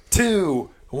 3, 2,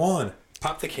 1.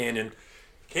 Pop the cannon.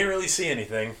 Can't really see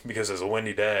anything because it's a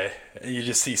windy day. You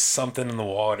just see something in the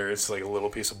water. It's like a little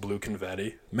piece of blue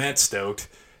confetti. Matt's stoked.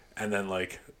 And then,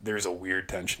 like, there's a weird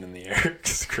tension in the air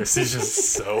because Chrissy's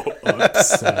just so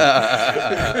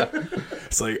upset.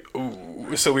 It's like,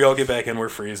 ooh. So we all get back in, we're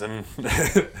freezing.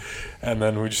 And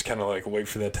then we just kind of, like, wait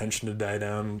for that tension to die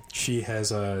down. She has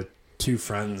 2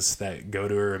 friends that go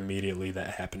to her immediately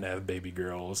that happen to have baby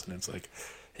girls. And it's like,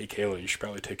 hey, Kayla, you should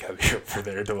probably take Heavy over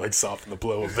there to, like, soften the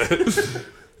blow a bit.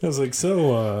 I was like,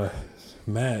 so,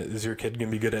 Matt, is your kid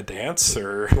going to be good at dance,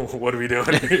 or what are we doing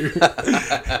here?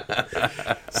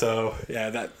 So, yeah,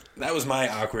 that was my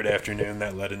awkward afternoon.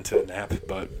 That led into a nap,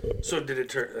 but... So did it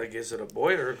turn, like, is it a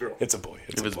boy or a girl? It's a boy.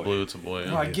 If it's blue, it's a boy.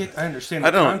 No, I understand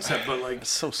the concept, but, like,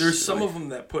 so there's some silly. of them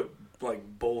that put, like,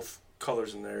 both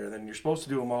colors in there, and then you're supposed to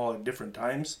do them all at different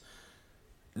times.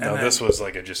 No, this was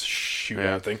like a just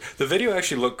shootout thing. The video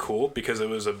actually looked cool because it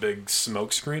was a big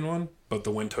smoke screen one, but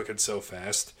the wind took it so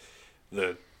fast,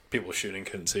 the people shooting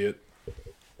couldn't see it.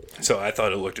 So I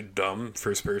thought it looked dumb,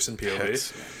 first person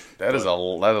POV. That is a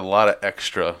lot of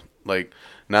extra, like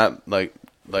not like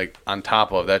on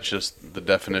top of that's just the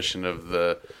definition of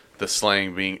the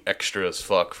slang being extra as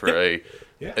fuck for a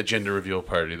gender reveal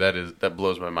party. That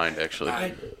blows my mind actually.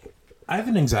 I have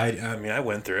an anxiety. I mean, I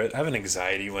went through it. I have an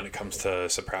anxiety when it comes to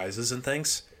surprises and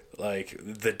things. Like,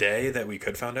 the day that we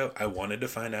could find out, I wanted to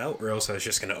find out, or else I was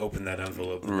just going to open that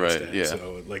envelope the next day. Yeah.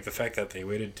 So, like, the fact that they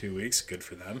waited 2 weeks, good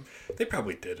for them. They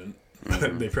probably didn't.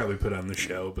 They probably put on the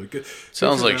show, but good.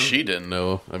 Sounds good like them. she didn't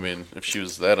know. I mean, if she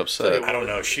was that upset. I don't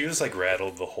know. She was, like,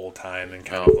 rattled the whole time and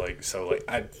kind of, like, so, like,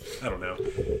 I don't know.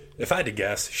 If I had to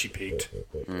guess, she peaked.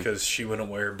 Because she wouldn't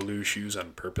wear blue shoes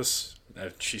on purpose.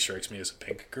 She strikes me as a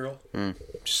pink girl.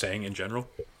 Just saying in general.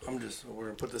 we're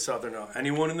going to put this out there now.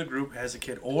 Anyone in the group has a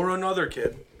kid or another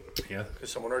kid, Yeah. because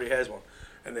someone already has one,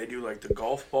 and they do, like, the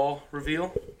golf ball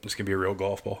reveal, This could be a real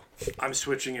golf ball. I'm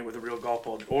switching it with a real golf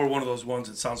ball, or one of those ones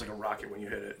that sounds like a rocket when you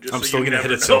hit it. Just I'm so still you going to never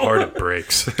hit it so know. hard it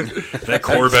breaks. That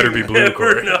core better be blue Never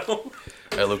core. know.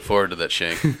 I look forward to that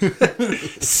shank.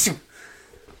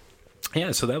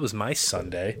 Yeah, so that was my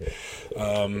Sunday.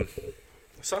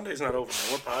 Sunday's not over,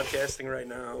 man. We're podcasting right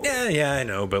now. Yeah, I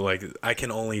know, but like I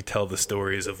can only tell the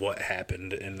stories of what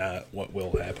happened and not what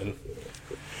will happen.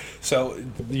 So,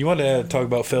 you want to talk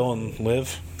about Phil and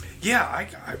Liv? Yeah, I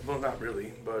well, not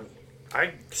really, but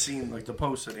I seen like the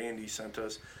post that Andy sent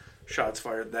us. Shots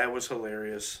fired. That was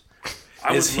hilarious.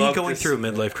 Is he going through a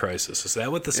midlife crisis? Is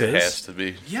that what this It is? has to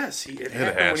be. Yes, it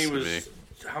has happened when he to was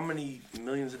how many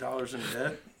millions of dollars in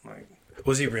debt? Like,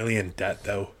 Was he really in debt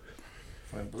though?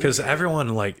 I believe Because it. everyone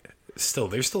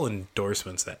there's still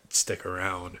endorsements that stick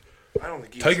around. I don't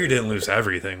think Tiger didn't lose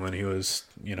everything when he was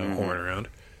whoring around.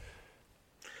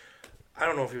 I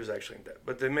don't know if he was actually in debt,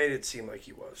 but they made it seem like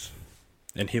he was.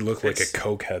 And he looked like a It's-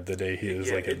 cokehead the day he was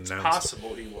Yeah, it's announced.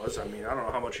 possible he was. I mean, I don't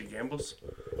know how much he gambles.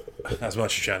 Not as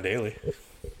much as John Daly.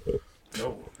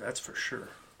 No, that's for sure.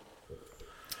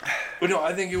 But no,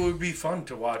 I think it would be fun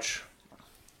to watch,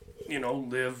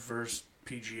 Liv versus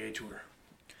PGA Tour.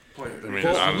 Play. I mean,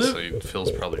 Well, honestly,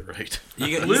 Phil's probably right.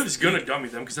 Liv's gonna dummy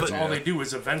them because that's all they do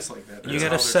is events like that. You That's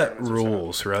gotta all their set tournaments are set up.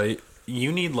 rules, right?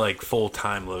 You need like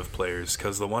full-time Live players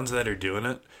because the ones that are doing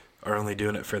it are only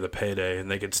doing it for the payday, and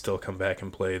they could still come back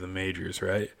and play the majors,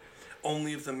 right?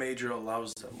 Only if the major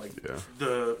allows them. Like Yeah.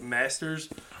 the Masters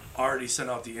already sent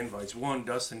out the invites.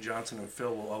 Dustin Johnson and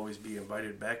Phil will always be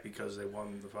invited back because they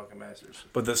won the fucking Masters.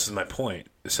 But this is my point.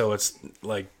 So it's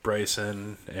like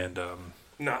Bryson and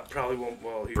Not probably won't.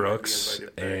 Well, he Brooks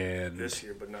might be invited back and- this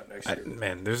year, but not next year.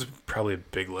 man, there's probably a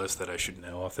big list that I should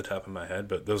know off the top of my head,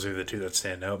 but those are the two that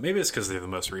stand out. Maybe it's because they're the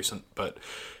most recent, but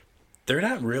they're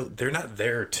not real. They're not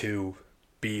there to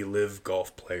be Live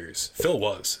golf players. Phil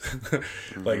was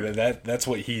like that. That's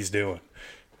what he's doing.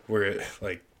 Where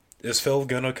like, is Phil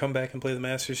gonna come back and play the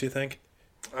Masters? You think?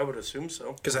 I would assume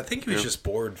so. Because I think he was just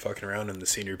bored fucking around in the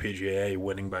senior PGA,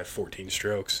 winning by 14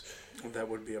 strokes. That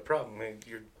would be a problem. I mean,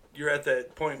 you're at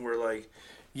that point where like,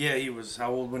 yeah, he was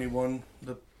how old when he won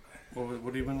the what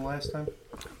did he win last time?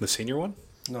 The senior one?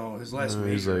 No, his last He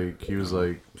major. was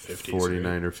like 50s,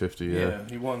 49 or 50. Yeah,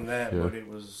 he won that, Yeah. but it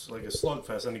was like a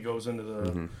slugfest. And he goes into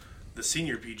the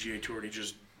senior PGA Tour and he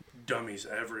just dummies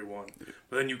everyone.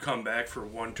 But then you come back for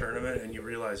one tournament and you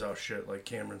realize, oh shit, like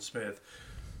Cameron Smith,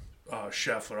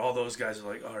 Scheffler, all those guys are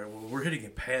like, all right, well, we're hitting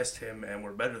it past him and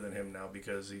we're better than him now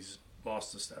because he's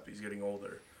lost a step. He's getting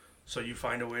older. So you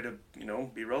find a way to,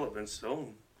 be relevant still.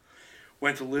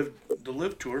 Went to the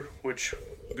Live Tour, which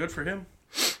good for him.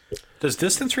 Does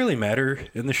distance really matter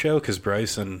in the show? Because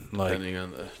Bryson, like, Depending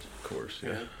on the course,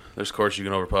 yeah. There's course you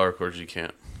can overpower, course you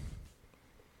can't.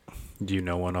 do you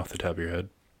know one off the top of your head?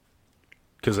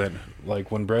 Because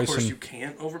like when Of Bryson, course, you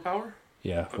can't overpower.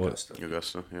 yeah. What, Augusta.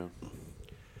 Augusta, yeah.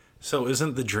 so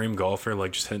isn't the dream golfer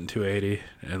like just hitting 280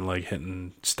 and like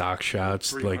hitting stock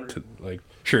shots, like 300.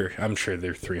 sure, I'm sure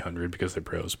they're 300 because they're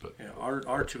pros, but Yeah, our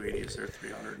 280 is their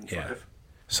 305. Yeah.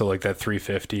 So like that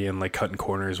 350 and like cutting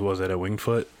corners was at a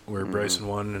Wingfoot where Bryson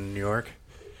won in New York.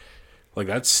 Like,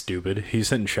 that's stupid. He's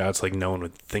hitting shots like no one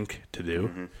would think to do.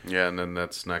 Mm-hmm. Yeah, and then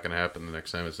that's not going to happen the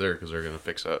next time it's there because they're going to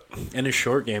fix that. And his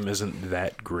short game isn't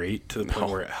that great to the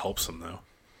point where it helps him, though.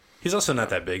 He's also not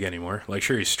that big anymore. Like,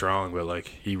 sure, he's strong, but, like,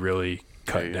 he really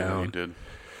cut down. He did.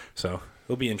 So,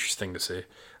 it'll be interesting to see.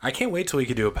 I can't wait till we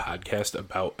could do a podcast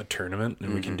about a tournament,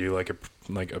 and we can do, like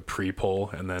a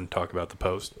pre-poll and then talk about the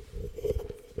post.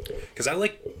 Because I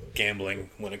like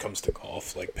gambling when it comes to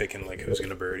golf, like picking, like, who's going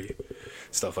to birdie,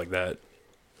 stuff like that.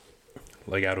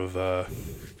 Like, out of, I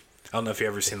don't know if you've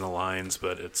ever seen the lines,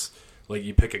 but it's, like,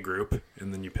 you pick a group,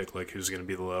 and then you pick, like, who's going to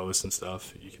be the lowest and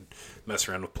stuff. You can mess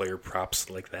around with player props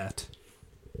like that.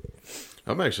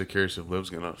 I'm actually curious if Liv's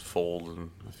going to fold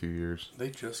in a few years. They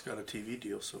just got a TV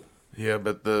deal, so. Yeah,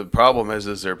 but the problem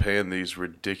is they're paying these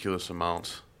ridiculous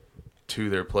amounts to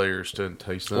their players to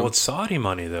entice them. Well, it's Saudi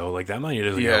money, though. Like, that money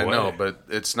doesn't go away. No, but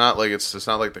it's not like it's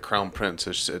not like the Crown Prince.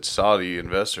 It's Saudi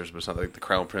investors, but it's not like the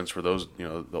Crown Prince where those,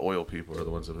 the oil people are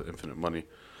the ones with infinite money.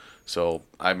 So,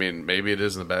 I mean, maybe it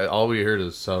isn't the bad. All we heard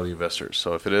is Saudi investors.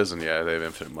 So if it isn't, yeah, they have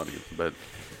infinite money. But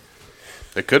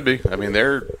it could be. I mean,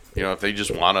 they're, if they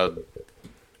just want a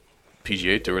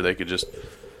PGA tour, they could just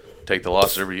take the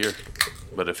loss every year.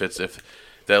 But if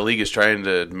that league is trying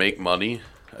to make money,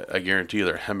 I guarantee you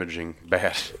they're hemorrhaging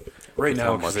bad. Right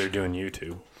now, because they're doing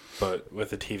YouTube. But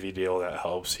with the TV deal, that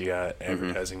helps. You got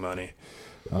advertising money.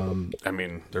 I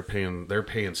mean, they're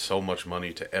paying so much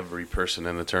money to every person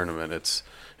in the tournament.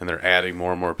 And they're adding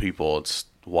more and more people. It's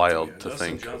wild to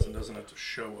think. Dustin Johnson doesn't have to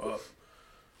show up,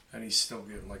 and he's still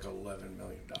getting like $11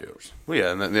 million. Well,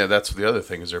 yeah, and that's the other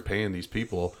thing is they're paying these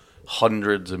people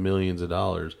hundreds of millions of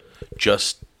dollars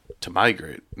just to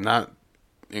migrate, not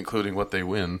including what they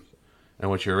win and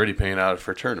what you're already paying out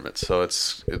for tournaments. So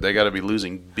they got to be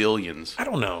losing billions. I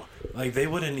don't know. Like, they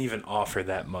wouldn't even offer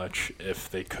that much if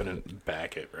they couldn't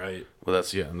back it, right? Well,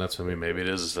 that's what I mean. Maybe it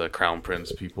is the Crown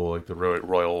Prince people, like the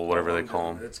Royal, whatever they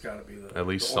call them. It's got to be at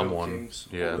least the someone. Oil Kings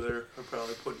yeah, over there are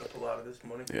probably putting up a lot of this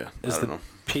money. Yeah, is I don't the know.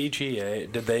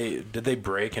 PGA did they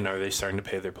break, and are they starting to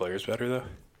pay their players better though?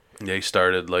 They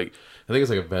started I think it's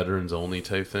like a veterans only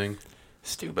type thing.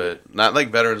 Stupid, but not like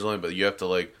veterans only. But you have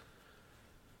to I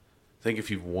think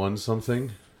if you've won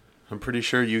something, I'm pretty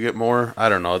sure you get more. I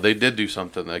don't know. They did do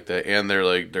something like that, and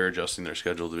they're adjusting their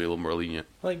schedule to be a little more lenient.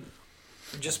 Like,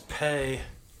 just pay,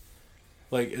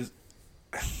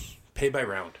 pay by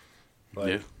round.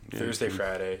 Like, Thursday,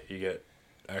 Friday, you get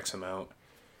X amount.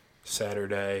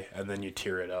 Saturday, and then you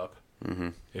tier it up. Mm-hmm.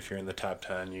 If you're in the top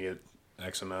 10, you get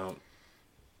X amount.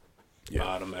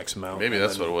 Bottom X amount. Maybe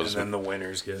that's what it was. And then the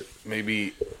winners get.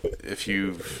 Maybe if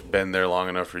you've been there long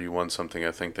enough or you won something,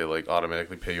 I think they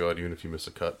automatically pay you out even if you miss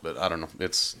a cut. But I don't know.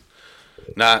 It's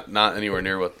not anywhere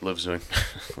near what Liv's doing.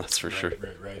 That's for sure.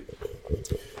 Right.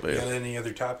 But, got any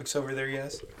other topics over there,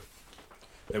 guys?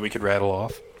 That we could rattle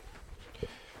off?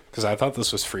 Because I thought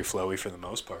this was free flowy for the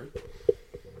most part.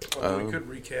 We could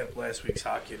recap last week's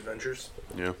hockey adventures.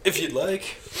 Yeah. If you'd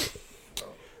like.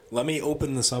 Let me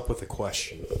open this up with a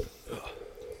question.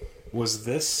 Was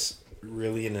this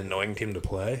really an annoying team to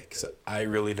play? Because I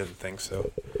really didn't think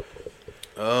so.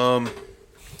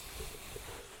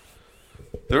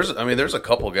 There's a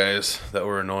couple guys that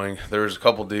were annoying. There was a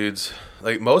couple dudes.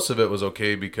 Most of it was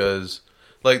okay because,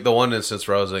 the one instance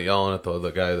where I was yelling at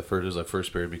the guy it was my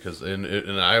first period because, and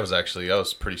I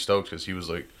was pretty stoked because he was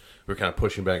we were kind of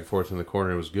pushing back and forth in the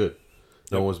corner. It was good.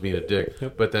 No one was being a dick.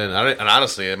 Yep. But then, and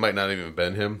honestly, it might not even have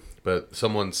been him, but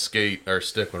someone's stick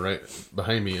went right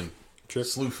behind me and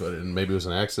slew footed, and maybe it was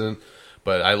an accident.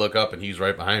 But I look up and he's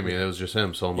right behind me, and it was just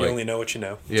him. So I'm you only know what you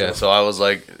know. Yeah. So I was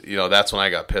that's when I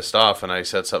got pissed off, and I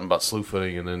said something about slew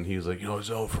footing, and then he was like, it's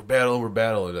over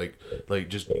battle, and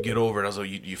just get over it. And I was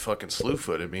like, you fucking slew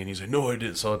footed me, and he's like, no, I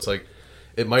didn't. So it's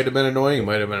it might have been annoying, it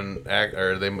might have been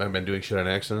or they might have been doing shit on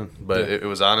accident, but it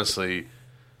was honestly.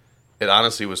 It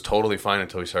honestly was totally fine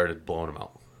until we started blowing them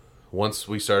out. Once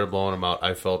we started blowing them out,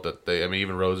 I felt that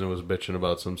even Rosen was bitching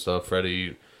about some stuff.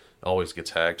 Freddie always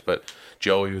gets hacked, but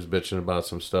Joey was bitching about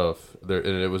some stuff. And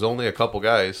it was only a couple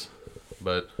guys,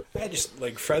 but... I just,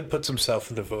 Fred puts himself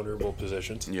into vulnerable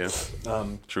positions. Yeah,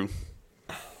 true.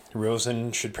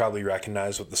 Rosen should probably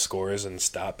recognize what the score is and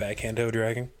stop backhand toe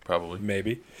dragging. Probably.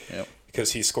 Maybe. Yep.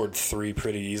 Because he scored 3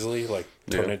 pretty easily,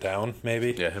 tone it down,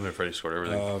 maybe. Yeah, him and Freddie scored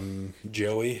everything.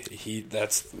 Joey,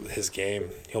 that's his game.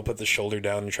 He'll put the shoulder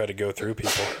down and try to go through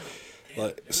people.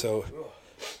 So,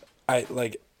 I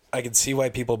can see why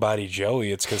people body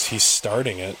Joey. It's because he's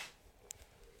starting it.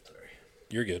 Sorry.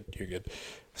 You're good.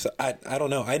 So, I don't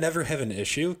know. I never have an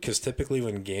issue, because typically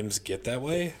when games get that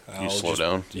way... You slow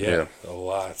down? Yeah, a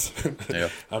lot. Yeah.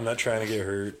 I'm not trying to get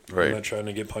hurt. Right. I'm not trying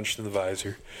to get punched in the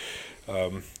visor.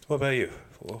 What about you?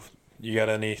 Well, You got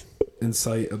any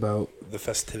insight about the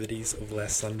festivities of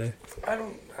last Sunday? I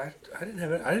didn't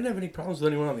have any problems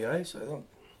with anyone on the ice. I don't.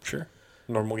 Sure.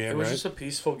 Normal game, It was right? just a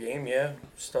peaceful game, yeah.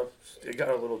 It got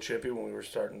a little chippy when we were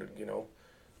starting to,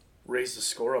 raise the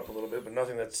score up a little bit, but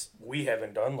nothing we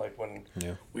haven't done. Like when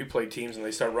we play teams and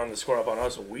they start running the score up on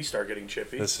us, and we start getting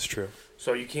chippy. This is true.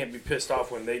 So you can't be pissed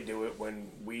off when they do it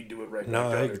when we do it right No,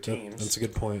 like the other teams. that's a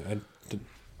good point.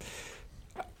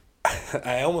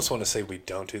 I almost want to say we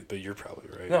don't do it, but you're probably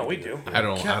right. No, we do. I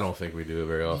don't think we do it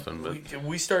very often. But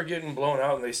We start getting blown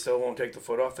out and they still won't take the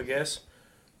foot off the gas.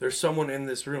 There's someone in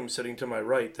this room sitting to my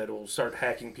right that will start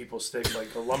hacking people's sticks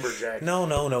like a lumberjack. No.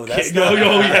 That's No, not.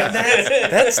 yeah.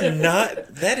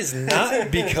 That is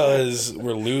not because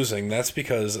we're losing. That's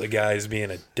because a guy's being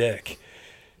a dick.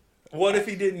 What if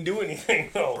he didn't do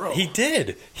anything though? He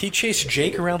did. He chased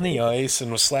Jake around the ice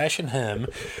and was slashing him.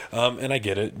 And I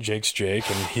get it. Jake's Jake,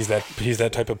 and he's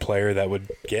that type of player that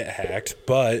would get hacked.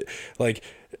 But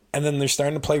and then they're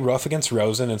starting to play rough against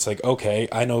Rosen. It's like, okay,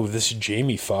 I know this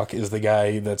Jamie fuck is the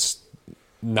guy that's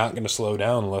not going to slow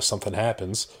down unless something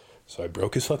happens. So I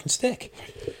broke his fucking stick.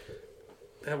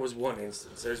 That was one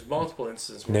instance. There's multiple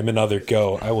instances. Name another.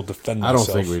 Go. I will defend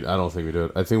myself. I don't think we do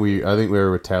it. I think we're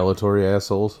retaliatory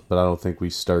assholes, but I don't think we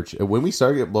start. When we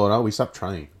start getting blown out, we stop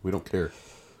trying. We don't care.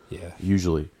 Yeah.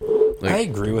 Usually. I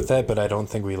agree with that, but I don't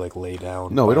think we lay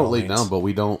down. No, we don't lay down, but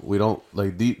we don't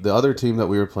like the other team that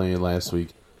we were playing last week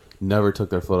never took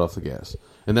their foot off the gas.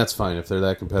 And that's fine if they're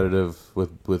that competitive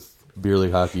with beer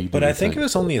league hockey. But I think it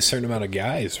was only a certain amount of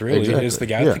guys, really. Exactly. It was the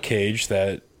guy at the cage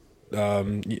that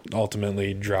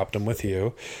ultimately dropped him with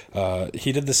you.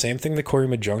 He did the same thing to Corey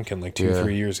Majunkin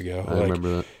 3 years ago. I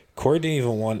remember that. Corey didn't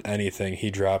even want anything.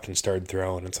 He dropped and started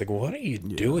throwing. It's like, what are you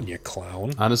doing, you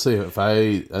clown? Honestly, if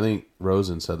I think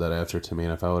Rosen said that after to me,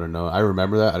 and if I would have known, I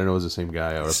remember that. I didn't know it was the same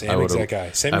guy. Same exact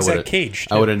guy. Same exact cage.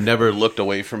 I would have never looked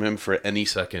away from him for any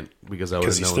second because I would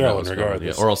have known that was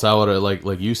regardless. Or else I would have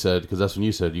like you said, because that's when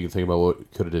you said you can think about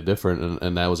what could have did different,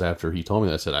 and that was after he told me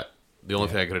that. I said the only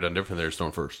thing I could have done different there is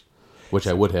thrown first, which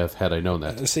I would have had I known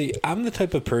that. See, I'm the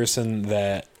type of person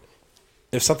that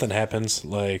if something happens,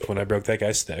 like when I broke that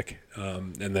guy's stick,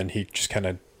 and then he just kind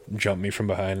of jumped me from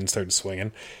behind and started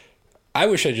swinging, I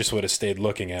wish I just would have stayed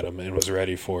looking at him and was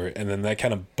ready for it. And then that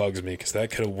kind of bugs me because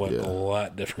that could have went a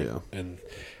lot different. Yeah. And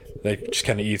that just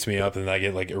kind of eats me up, and I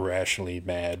get irrationally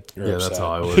mad. Or upset. That's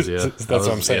how I was. Yeah, that's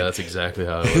what I'm saying. Yeah, that's exactly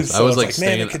how I was. So I was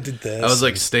man, I could do this. I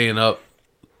was staying up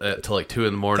till 2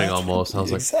 a.m. almost. I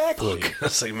was exactly. I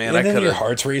was like, man, and then your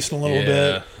heart's racing a little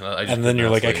bit, and then you're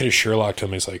like, I could have Sherlocked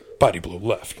him. He's like, body blow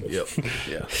left. Yep.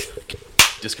 Yeah.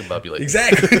 Discombobulate.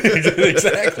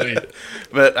 Exactly.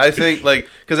 But I think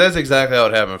because that's exactly how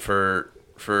it happened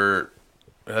for.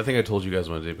 I think I told you guys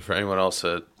one day, but for anyone else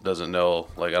that doesn't know,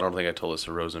 I don't think I told this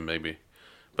to Rosen maybe,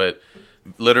 but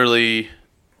literally,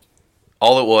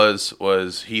 all it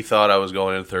was he thought I was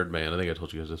going in third man. I think I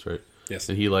told you guys this, right? Yes.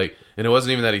 And he and it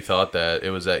wasn't even that he thought that.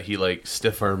 It was that he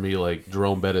stiff armed me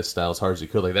Jerome Bettis style as hard as he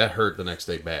could. That hurt the next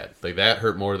day bad. That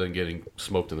hurt more than getting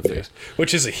smoked in the face.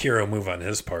 Which is a hero move on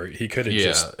his part. He could have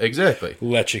just exactly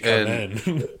let you come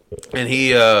in. And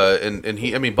he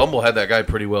I mean, Bumble had that guy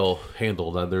pretty well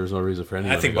handled. There was no reason for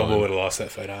anyone. I think Bumble would have lost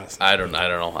that fight, honestly. I don't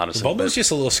know, honestly. Bumble's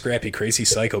just a little scrappy, crazy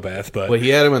psychopath, but he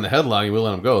had him in the headlock. He wouldn't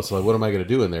let him go. So what am I going to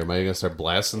do in there? Am I going to start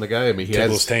blasting the guy? I mean, he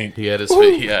had his face.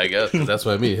 Yeah, I guess that's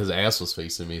what I mean. His ass was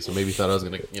facing me, so maybe he thought I was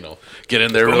going to get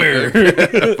in there real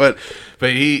quick.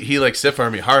 but he stiff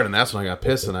armed me hard, and that's when I got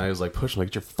pissed, and I was pushing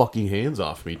get your fucking hands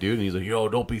off me, dude. And he's like, yo,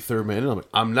 don't be third man. And I'm like,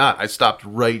 I'm not. I stopped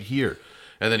right here.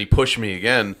 And then he pushed me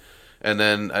again. And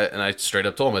then I straight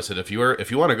up told him, I said, if you want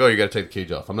to go, you got to take the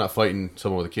cage off. I'm not fighting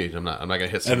someone with a cage. I'm not going to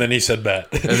hit someone. And then he said bet.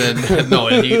 And then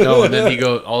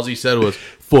all he said was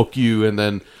fuck you. And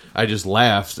then I just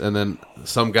laughed. And then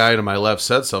some guy to my left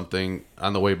said something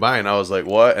on the way by, and I was like,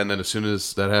 what? And then as soon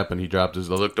as that happened, I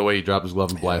looked away, he dropped his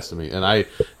glove and blasted me. And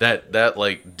that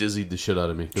dizzied the shit out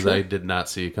of me because I did not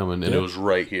see it coming, and it was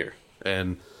right here.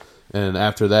 And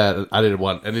after that, I didn't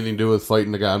want anything to do with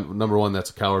fighting the guy. Number one, that's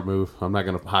a coward move. I'm not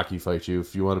going to hockey fight you.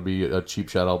 If you want to be a cheap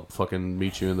shot, I'll fucking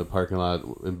meet you in the parking lot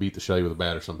and beat the shit out of you with a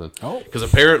bat or something. Oh, because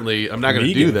apparently I'm not going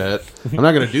to do that. I'm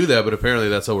not going to do that, but apparently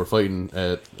that's how we're fighting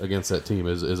against that team.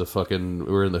 Is a fucking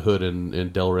we're in the hood in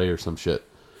Delray or some shit.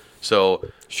 So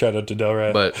shout out to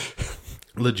Delray, but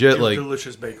legit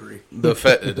delicious bakery.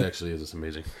 It actually is. It's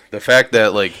amazing. The fact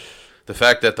that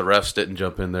the refs didn't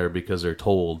jump in there because they're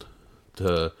told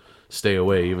to stay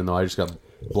away, even though I just got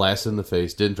blasted in the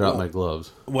face, didn't drop my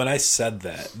gloves. When I said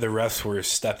that, the refs were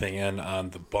stepping in on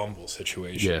the Bumble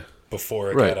situation. Yeah.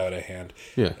 before it Right. got out of hand.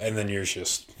 Yeah. And then yours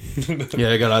just... Yeah,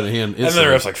 it got out of hand. And then the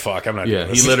ref's like, fuck, I'm not Yeah,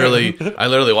 doing He this. I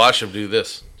literally watched him do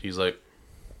this. He's like,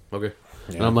 okay.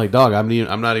 And I'm like, dog,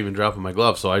 I'm not even dropping my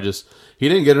glove. So he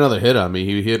didn't get another hit on me.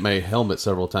 He hit my helmet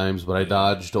several times, but I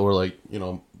dodged or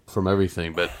from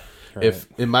everything. But if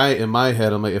in my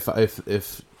head, I'm like,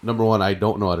 if number one, I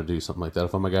don't know how to do something like that.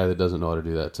 If I'm a guy that doesn't know how to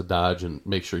do that, to dodge and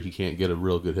make sure he can't get a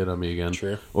real good hit on me again.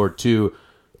 Sure. Or two,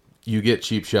 you get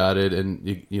cheap shotted and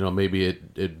maybe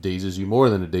it dazes you more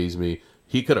than it dazed me.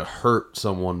 He could have hurt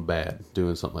someone bad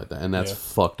doing something like that, and that's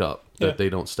fucked up that they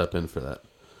don't step in for that.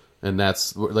 And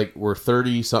that's like, we're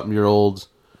 30-something-year-olds.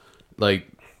 Like,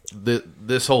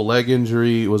 this whole leg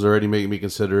injury was already making me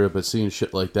consider it, but seeing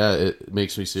shit like that, it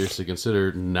makes me seriously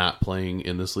consider not playing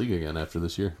in this league again after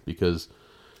this year, because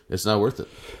it's not worth it.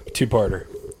 Two-parter.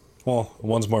 Well,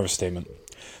 one's more of a statement.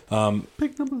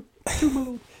 Pick number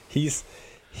 2. He's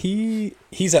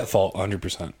at fault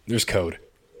 100%. There's code.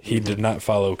 He did not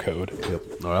follow code.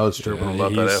 Yep. No, I was tripping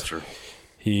About that after.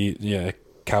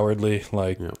 Cowardly.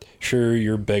 Like, Yep. sure,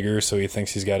 you're bigger, so he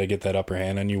thinks he's got to get that upper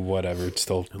hand on you. Whatever. It's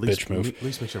still At least, bitch move. At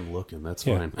least make sure I'm looking. That's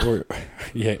Yeah. fine. Or,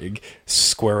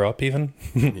 square up even.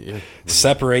 Yeah.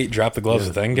 Separate, drop the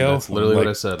gloves, then go. That's literally what I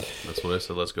Like, said. That's what I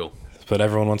said. Let's go. but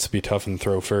everyone wants to be tough and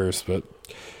throw first. But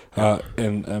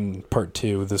and part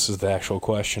two, this is the actual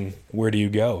question: where do you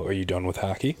go? Are you done with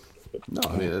hockey? No,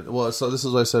 I mean, so this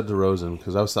is what I said to Rosen,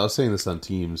 because I was saying this on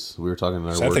Teams. We were talking in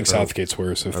our So I work, think Southgate's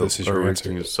worse. If this is our your work answer,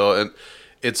 teams. So, and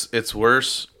it's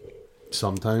worse.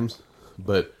 Sometimes,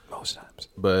 but most times.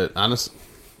 But honestly,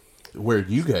 where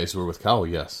you guys were with Kyle,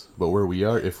 yes. But where we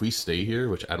are, if we stay here,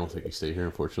 which I don't think we stay here,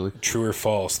 unfortunately. True or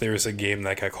false? There was a game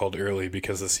that got called early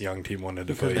because this young team wanted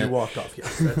to Because fight. they walked off.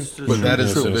 Yes, that's just But that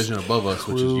is the True. division above us,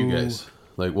 which is you guys.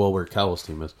 Like, well, where Kyle's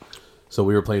team is. So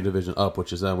we were playing division up,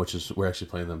 which is them, which is we're actually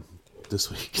playing them this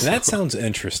week. That sounds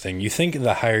interesting. You think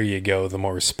the higher you go, the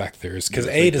more respect there is. Because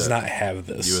You would A think does that. not have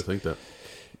this. You would think that.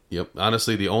 Yep.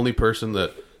 Honestly, the only person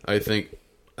that I think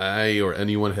I or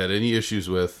anyone had any issues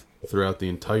with throughout the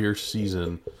entire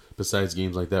season, besides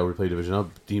games like that where we play division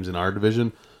up, teams in our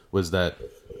division, was that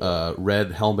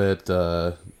red helmet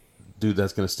dude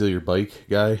that's going to steal your bike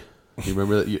guy. You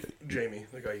remember that? Jamie,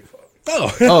 the guy you fought.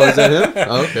 Oh, Oh, is that him?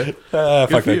 Oh, okay. fuck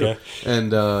Good for that you. guy.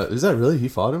 And is that really? He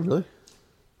fought him, really?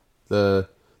 The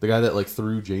guy that like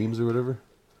threw James or whatever?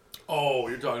 Oh,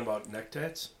 you're talking about neck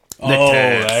tats? Oh,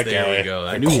 that guy. There we go.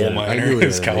 That I knew he coal had- I miner. knew he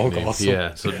His had a cowl nickname. calls.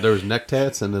 Yeah, so there was neck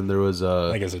tats, and then there was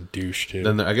I think it's a douche too.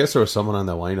 then I guess there was someone on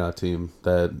that Wynot team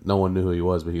that no one knew who he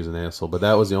was, but he was an asshole. But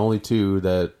that was the only two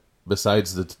that,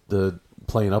 besides the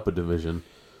playing up a division.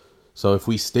 So if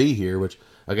we stay here, which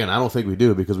again I don't think we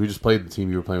do, because we just played the team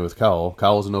you were playing with. Kyle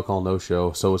was a no call no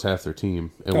show. So was half their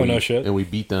team. And Oh, no shit. And we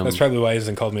beat them. That's probably why he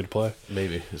hasn't called me to play.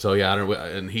 Maybe. So yeah, I don't.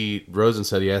 And Rosen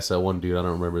said he asked that one dude. I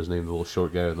don't remember his name. The little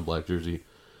short guy in the black jersey.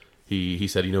 He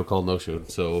said he no call no showed.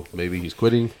 So maybe he's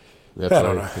quitting. That's I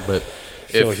don't all. know. But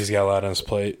I feel like he's got a lot on his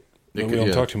plate. It We could- don't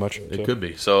yeah. talk too much. it so. could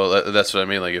be. So that's what I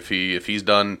mean. Like if he's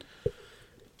done,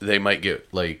 they might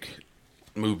get like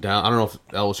moved down. I don't know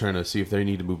if Al was trying to see if they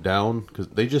need to move down because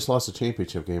they just lost a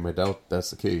championship game. I doubt that's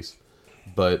the case,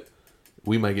 but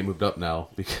we might get moved up now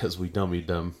because we dummied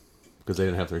them because they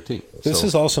didn't have their team. This So,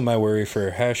 is also my worry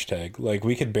for hashtag. Like,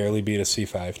 we could barely beat a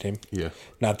C5 team. yeah.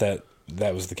 Not that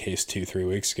that was the case 2-3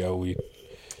 weeks ago. We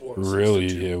Or we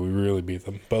really beat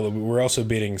them. But we're also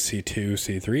beating C2,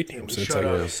 C3 teams. We It's shut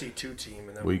like, out a C2 team,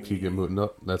 and then We keep getting moving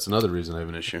up. That's another reason I have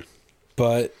an issue.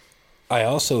 but I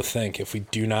also think if we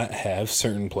do not have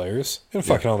certain players, and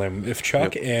fucking all them, if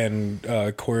Chuck and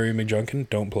Corey McJunkin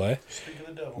don't play,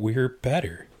 we're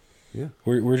better. Yeah.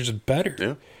 We're just better.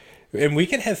 Yeah. And we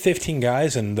can have 15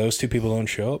 guys and those two people don't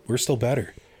show up. We're still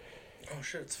better. Oh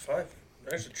shit, it's 5.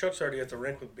 Actually, Chuck's already at the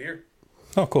rink with beer.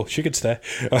 Oh, cool. She could stay.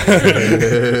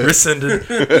 Rescinded.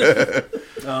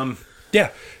 Yeah.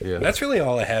 Yeah. That's really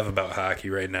all I have about hockey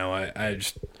right now.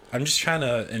 I'm just trying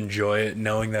to enjoy it,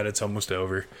 knowing that it's almost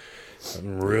over.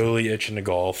 I'm really itching to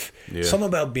golf. Yeah. Something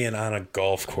about being on a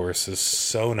golf course is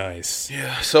so nice.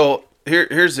 Yeah. So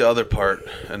here's the other part,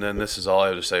 and then this is all I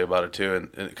have to say about it too,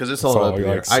 and because it's That's all all up you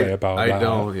here. like to say about I that.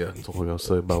 don't. Yeah, that's all I'm gonna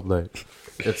say about that.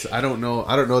 I don't know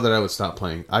that I would stop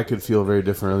playing. I could feel very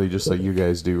differently, just like you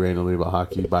guys do randomly about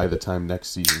hockey by the time next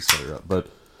season started up. But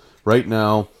right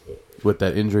now, with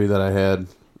that injury that I had,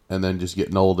 and then just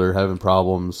getting older, having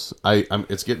problems,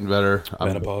 it's getting better.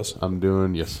 Menopause? I'm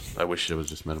doing yes. I wish It was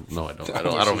just menopause. No, I don't.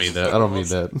 I don't mean that. I don't mean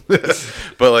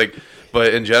that.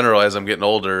 But in general, as I'm getting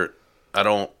older, I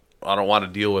don't don't want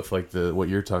to deal with like what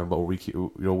you're talking about.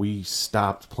 We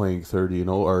stopped playing 30 and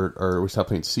over, or we stopped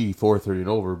playing C4 30 and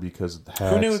over because of the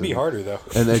hacks. Who knew it would be harder though?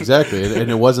 And exactly,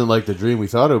 and it wasn't like the dream we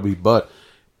thought it would be. But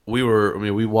we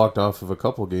walked off of a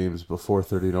couple games before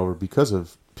 30 and over because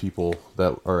of people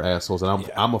that are assholes, and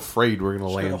I'm afraid we're gonna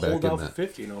land back hold in out that. for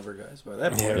 50 and over, guys. By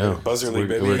that point, Yeah, buzzer league,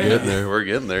 baby. We're getting there. We're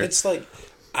getting there. It's like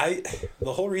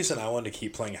the whole reason I wanted to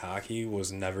keep playing hockey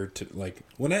was never to like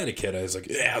when I had a kid I was like,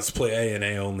 yeah, let's play A and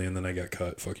A only, and then I got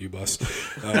cut. Fuck you, bus.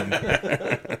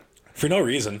 For no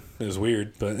reason. It was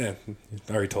weird, but I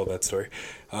already told that story.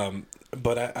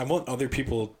 But I want other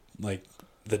people like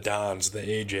the Dons, the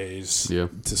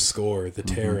AJs to score, the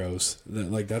Taros.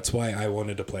 Like that's why I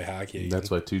wanted to play hockey again. That's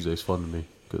why Tuesday's fun to me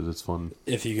because it's fun.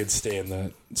 If you could stay in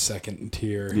that second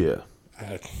tier, Yeah.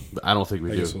 I don't think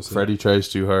we do. we'll see. Freddie tries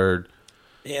too hard.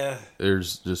 Yeah.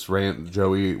 There's just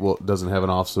Joey doesn't have an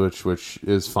off switch, which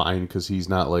is fine because he's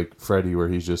not like Freddie, where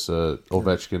he's just a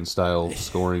Ovechkin style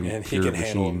scoring and he pure can machine.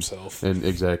 handle himself. And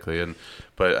exactly,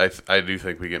 but I do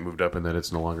think we get moved up, and then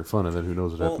it's no longer fun, and then who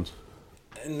knows what happens.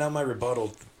 And now my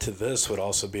rebuttal to this would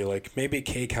also be like maybe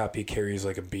K-Copy carries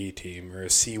like a B team or a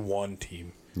C1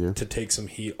 team to take some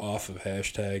heat off of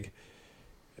hashtag,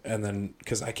 and then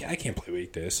because I can't play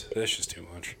weekdays, that's just too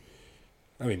much.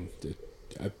 I mean.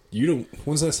 You don't.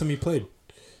 When's the last time you played?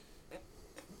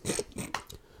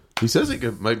 He says he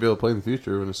might be able to play in the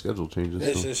future when his schedule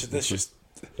changes. That's just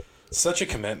such a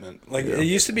commitment. Like it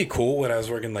used to be cool when I was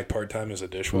working like part time as a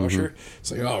dishwasher. It's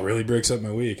like, oh, it really breaks up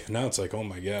my week. Now it's like, oh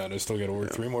my god, I still got to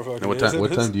work 3 more fucking And days.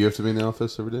 what time do you have to be in the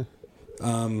office every day?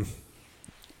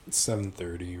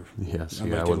 7:30. Yes, I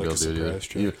yeah, I might wouldn't get, be able like, to do a that.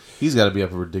 surprise check. He's got to be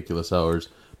up at ridiculous hours.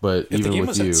 But If even the game with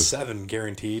was you, at 7,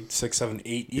 guaranteed 6, 7,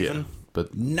 8, even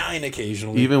but 9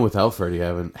 occasionally. even without Freddie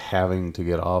having to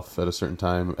get off at a certain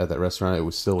time at that restaurant,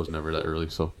 it still was never that early.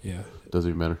 So yeah, it doesn't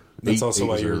even matter. that's also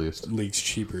why was your earliest. league's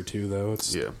cheaper too, though.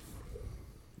 It's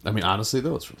I mean, honestly,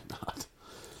 though, it's really not.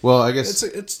 Well, I guess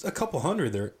it's a couple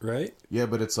hundred there, right? Yeah,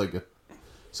 but it's like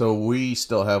so we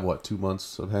still have 2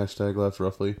 months of hashtag left,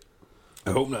 roughly.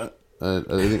 I hope not. I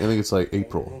think it's like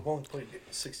April. We've only played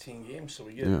 16 games, so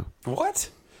we get. Yeah. What?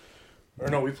 Or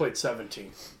no, we played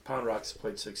 17. Pound Rocks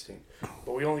played 16.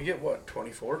 But we only get,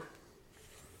 24?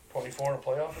 24 in a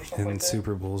playoff or something like that?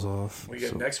 Super Bowl's off. We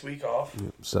get next week off.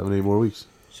 7-8 more weeks.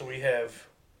 So we have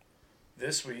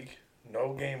this week,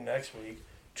 no game next week,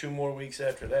 2 more weeks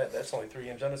after that. That's only 3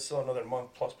 games. Then it's still another month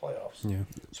plus playoffs. Yeah.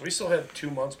 So we still have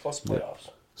 2 months plus playoffs.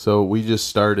 So we just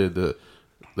started the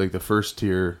first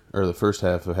tier or the first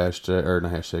half of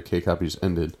hashtag K copy just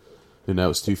ended, and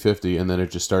now it's 250, and then it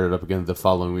just started up again the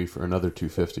following week for another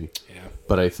 250. Yeah.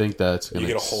 But I think that's going You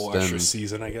to get a whole extra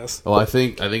season, I guess. Well, I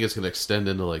think it's going to extend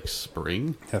into like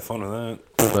spring. Have fun with that.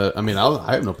 But I mean,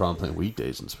 I have no problem playing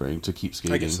weekdays in spring to keep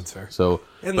skating. I guess that's fair. So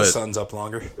And the sun's up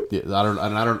longer. Yeah, I don't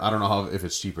know how if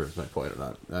it's cheaper is my point or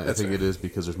not. I think fair. it is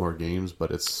because there's more games,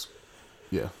 but it's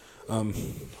yeah.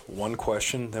 One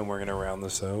question, then we're going to round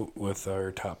this out with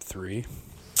our top 3.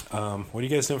 What are you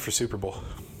guys doing for Super Bowl?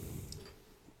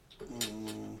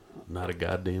 Not a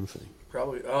goddamn thing.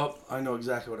 Probably. Oh, I know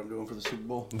exactly what I'm doing for the Super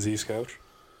Bowl. Z's couch?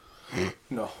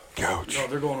 No. Couch. No,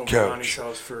 they're going over to Couch. Ronnie's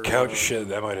house for... Couch shit,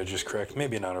 that might have just cracked.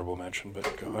 Maybe an honorable mention,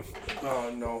 but go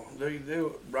on. No.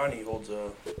 Ronnie holds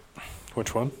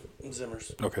Which one?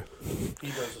 Zimmer's. Okay. He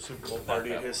does a Super Bowl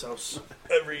party at his house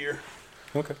every year.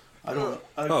 Okay. I don't...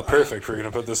 Oh, perfect. We're going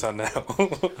to put this on now.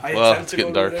 I Well, attempt it's to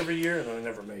getting go to dark. it every year, and I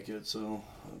never make it, so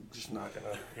I'm just not going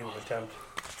to even attempt.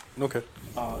 Okay.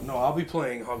 No, I'll be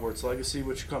playing Hogwarts Legacy,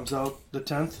 which comes out the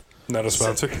 10th. Not a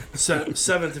sponsor.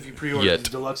 7th if you pre-order Yet. the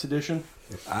deluxe edition.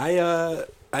 I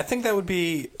think that would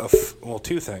be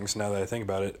two things now that I think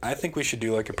about it. I think we should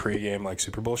do like a pregame like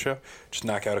Super Bowl show. Just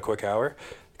knock out a quick hour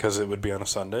because it would be on a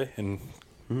Sunday and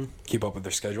keep up with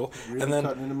their schedule. Really and then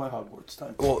cutting into my Hogwarts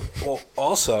time. well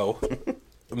also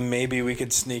maybe we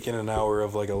could sneak in an hour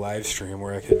of like a live stream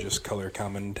where I could just color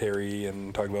commentary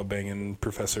and talk about banging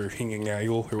Professor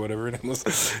Hingingagel or whatever it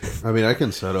was. I mean, I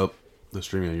can set up the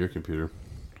streaming on your computer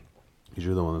because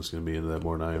you're the one that's going to be into that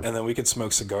more than I am. And then we could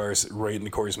smoke cigars right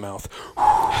into Corey's mouth.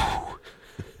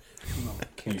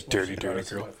 You dirty It's in my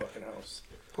girl. fucking house.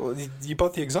 Well, you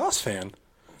bought the exhaust fan.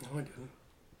 No, I didn't.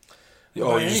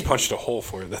 Oh, you just punched a hole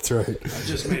for it. That's right. I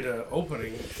just made an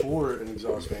opening for an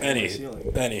exhaust fan in the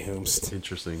ceiling. Any whomst.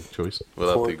 Interesting choice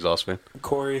without the exhaust fan.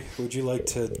 Corey, would you like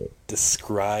to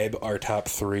describe our top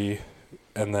 3?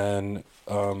 And then,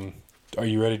 are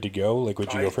you ready to go? Like,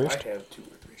 would you go first? I have 2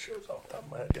 or 3 shows off the top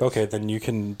of my head. Yes. Okay, then you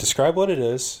can describe what it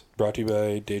is. Brought to you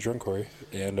by Daedra and Corey.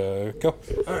 And go.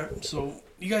 All right, so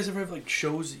You guys ever have like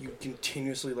shows that you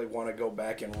continuously like want to go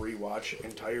back and rewatch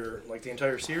the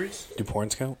entire series? Do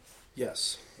porns count?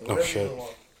 Yes. Oh, Whatever shit. you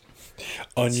want.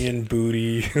 Onion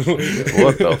booty.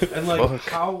 What the And like,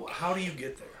 fuck? how do you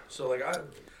get there? So like,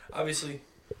 obviously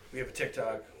we have a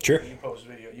TikTok. Sure. You post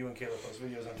video. You and Kayla post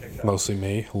videos on TikTok. Mostly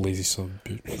me, lazy son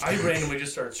of a bitch. I randomly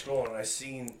just started scrolling, and I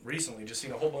seen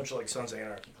a whole bunch of like Sons of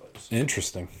Anarchy clips.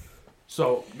 Interesting.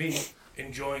 So me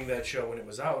enjoying that show when it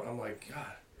was out, I'm like,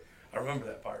 God, I remember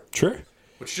that part. Sure.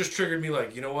 Which just triggered me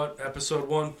like, you know what? Episode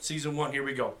 1, season 1, here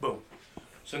we go. Boom.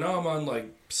 So now I'm on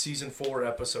like season 4,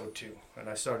 episode 2, and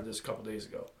I started this a couple days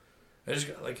ago. I just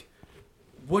got like,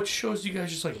 what shows do you guys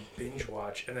just like binge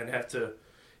watch and then have to,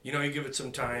 you give it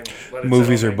some time? Let it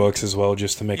Movies settle or in? books as well,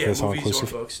 just to make this all movies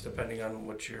inclusive. or books, depending on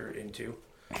what you're into.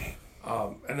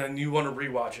 And then you want to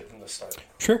rewatch it from the start.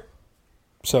 Sure.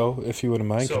 So, if you wouldn't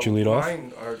mind, could you lead off?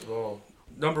 Mine are,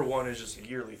 number 1 is just a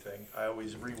yearly thing. I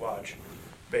always rewatch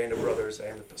Band of Brothers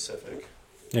and The Pacific.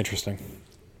 Interesting.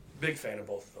 Big fan of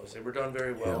both of those. They were done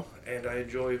very well, and I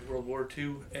enjoyed World War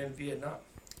II and Vietnam.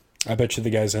 I bet you the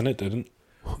guys in it didn't.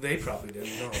 They probably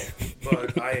didn't know,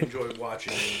 but I enjoyed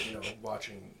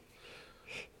watching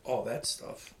all that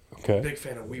stuff. Okay. Big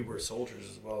fan of We Were Soldiers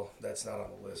as well. That's not on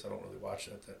the list. I don't really watch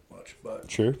that much, but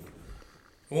Sure.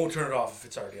 I won't turn it off if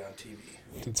it's already on TV.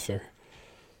 That's fair.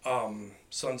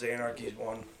 Sons of Anarchy is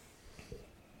one.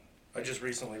 I just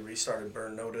recently restarted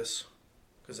Burn Notice.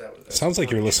 That Sounds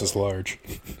like your list is large.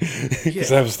 Yeah. Because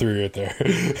that was 3 right there.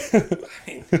 I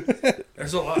mean,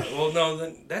 there's a lot. Well, no,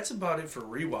 then that's about it for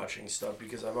rewatching stuff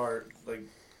because I've already, like,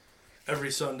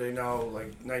 every Sunday now,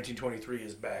 like, 1923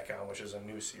 is back on, which is a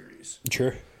new series.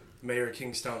 Sure. Mayor of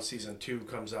Kingstown Season 2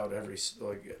 comes out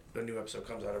the new episode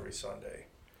comes out every Sunday.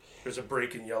 There's a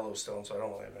break in Yellowstone, so I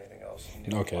don't really have anything else.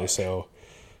 Okay, so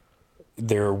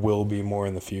there will be more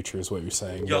in the future is what you're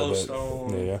saying.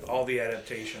 Yellowstone, all the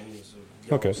adaptations of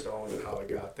Yellowstone and how I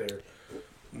got there.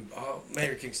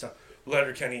 Mayor of Kingstown,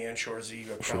 Letterkenny and Shoresy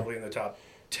are probably in the top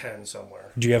 10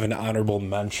 somewhere. Do you have an honorable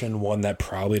mention, one that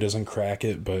probably doesn't crack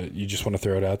it, but you just want to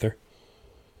throw it out there?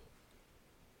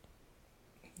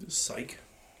 Psych.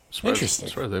 Interesting. I'm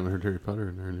surprised I haven't heard Harry Potter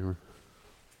in there anymore.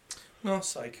 No,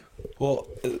 Psych. Well,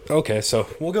 okay, so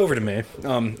we'll go over to me.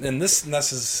 And this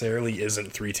necessarily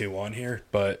isn't 3, 2, 1 here,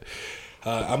 but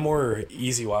I'm more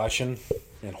easy watching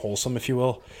and wholesome, if you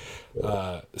will.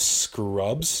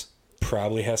 Scrubs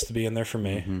probably has to be in there for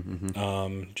me.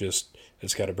 Just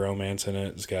it's got a bromance in it.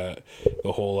 It's got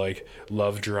the whole like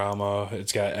love drama.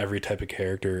 It's got every type of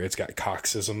character. It's got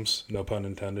coxisms, no pun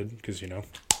intended, because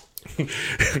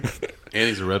And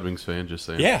he's a Red Wings fan, just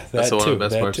saying. Yeah, that's one of the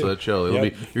best that parts too. of that show.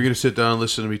 Yep. You're going to sit down and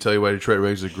listen to me tell you why Detroit Red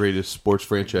Wings are the greatest sports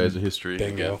franchise in history.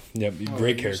 Bingo. Yep,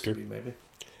 great character. Maybe.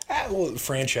 Well,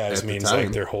 franchise At the means time.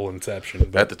 like their whole inception.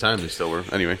 But, At the time, they still were.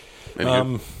 Anyway.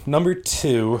 number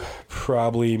 2,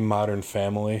 probably Modern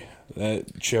Family.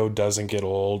 That show doesn't get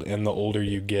old, and the older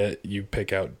you get, you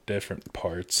pick out different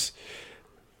parts.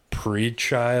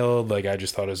 Pre-child, like I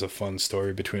just thought it was a fun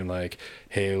story between like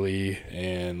Haley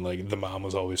and like the mom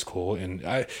was always cool, and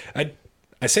I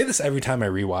say this every time I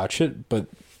rewatch it, but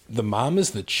the mom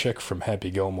is the chick from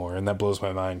Happy Gilmore, and that blows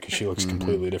my mind because she looks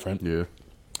completely different. Yeah.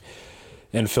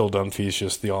 And Phil Dunphy's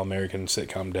just the all-American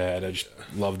sitcom dad. I just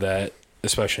love that,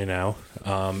 especially now.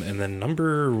 And then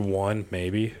number 1,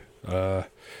 maybe How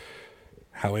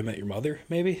I Met Your Mother.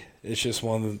 Maybe it's just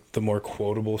one of the more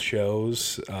quotable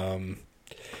shows.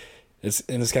 It's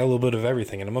got a little bit of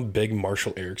everything, and I'm a big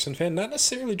Marshall Erickson fan. Not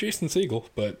necessarily Jason Segel,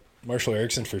 but Marshall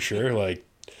Erickson for sure, like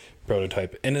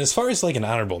prototype. And as far as like an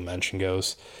honorable mention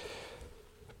goes,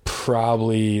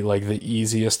 probably like the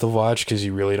easiest to watch because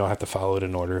you really don't have to follow it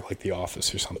in order, like The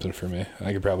Office or something for me.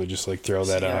 I could probably just like throw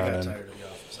that on. I got and tired of The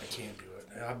Office. I can't do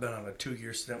it. I've been on a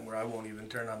 2-year stint where I won't even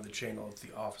turn on the channel if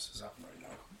The Office is on right now.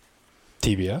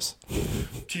 TBS.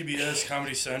 TBS,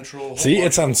 Comedy Central. See,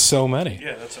 it's on so many.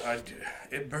 Yeah,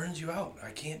 it burns you out. I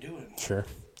can't do it. Sure.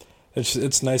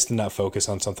 It's nice to not focus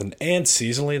on something. And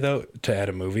seasonally, though, to add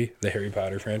a movie, the Harry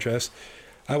Potter franchise,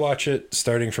 I watch it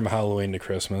starting from Halloween to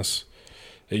Christmas.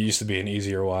 It used to be an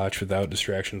easier watch without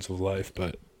distractions of life,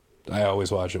 but I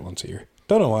always watch it once a year.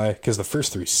 Don't know why, because the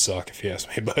first 3 suck, if you ask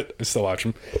me, but I still watch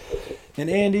them.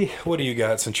 And Andy, what do you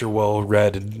got since you're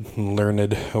well-read and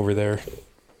learned over there?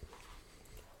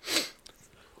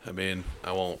 I mean,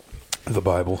 I won't. The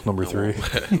Bible, number 3.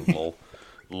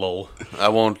 Lol. I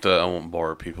won't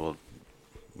bore people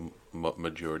with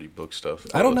majority book stuff.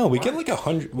 I don't know. We get like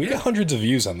 100. We get hundreds of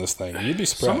views on this thing. You'd be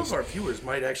Some surprised. of our viewers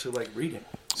might actually like reading.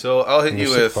 So I'll hit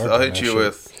you with I'll hit you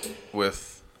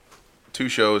with 2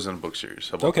 shows and a book series.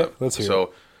 How about Okay, that? let's hear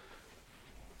So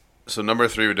So number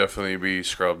 3 would definitely be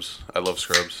Scrubs. I love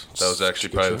Scrubs. That was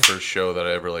actually probably the first show that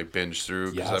I ever like binged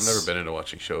through because I've never been into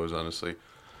watching shows, honestly,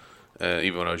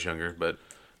 even when I was younger. But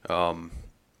I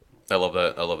love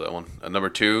that. I love that one. Number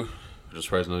 2, I'm just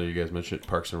surprised none of you guys mentioned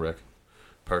Parks and Rec.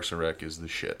 Parks and Rec is the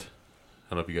shit.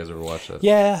 I don't know if you guys ever watched that.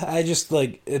 Yeah, I just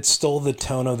like it stole the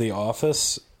tone of The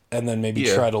Office, and then maybe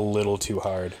tried a little too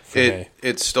hard for me.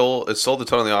 It stole the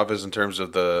tone of The Office in terms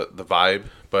of the vibe,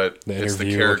 but it's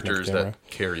the characters that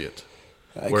carry it.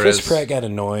 Chris Pratt got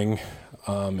annoying,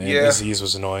 and Aziz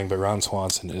was annoying, but Ron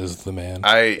Swanson is the man.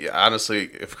 I honestly,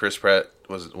 if Chris Pratt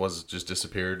was just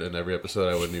disappeared in every episode,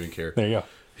 I wouldn't even care. There you go.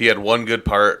 He had one good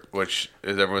part, which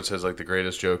is everyone says like the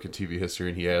greatest joke in TV history,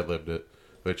 and he ad-libbed it,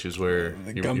 which is where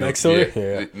the comeback story.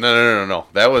 Yeah. No.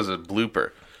 That was a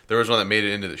blooper. There was one that made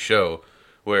it into the show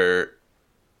where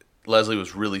Leslie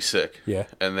was really sick. Yeah.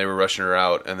 And they were rushing her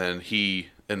out, and then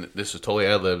and this was totally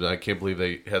ad-libbed, and I can't believe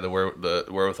they had the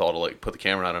wherewithal to like put the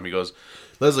camera on him. He goes,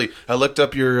 Leslie, I looked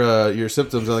up your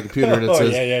symptoms on the computer, and it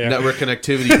says network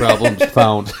connectivity problems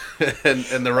found.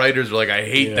 and the writers were like, I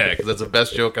hate that because that's the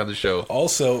best joke on the show.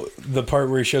 Also, the part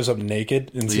where he shows up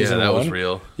naked in season 1. Yeah, that was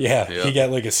real. Yeah, he got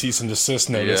like a cease and desist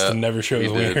notice to never show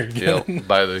his wiener again. Yeah,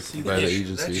 by the That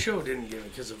agency. show didn't give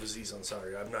it because of Aziz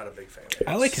Ansari. I'm not a big fan of it.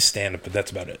 I like his stand-up, but that's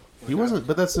about it. He wasn't,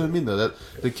 but that's what I mean, though. That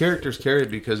the characters carried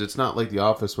because it's not like The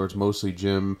Office where it's mostly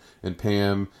Jim and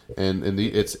Pam and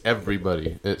it's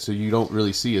everybody. So you don't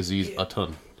really see Aziz a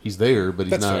ton. He's there, but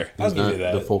he's not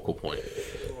the focal point.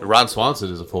 Ron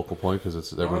Swanson is a focal point because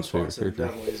it's everyone's favorite character.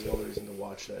 Definitely is the only reason to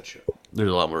watch that show.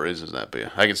 There's a lot more reasons than that, but yeah,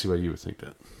 I can see why you would think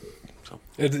that. So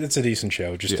it's a decent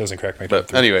show. It just doesn't crack my top.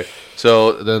 But anyway,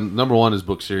 so then number 1 is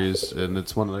book series, and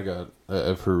it's one that I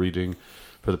got for reading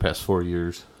for the past 4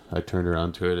 years. I turned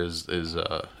around to it.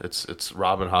 It's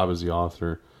Robin Hobb is the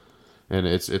author, and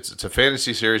it's a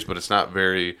fantasy series, but it's not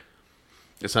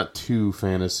too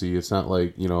fantasy. It's not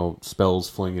like spells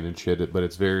flinging and shit. But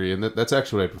it's very, and that's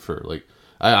actually what I prefer. Like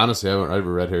I honestly haven't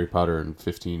ever read Harry Potter in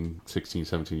 15, 16,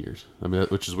 17 years. I mean,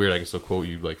 which is weird. I can still quote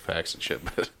you like facts and shit,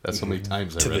 but that's how many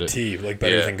times I read it. To the T, like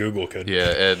better than Google could.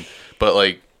 Yeah, but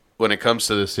like when it comes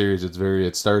to this series,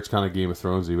 it starts kind of Game of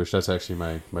Thronesy, which that's actually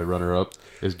my runner up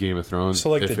is Game of Thrones. So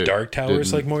like the Dark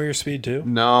Towers, like more your speed too.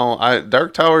 No,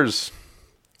 Dark Towers.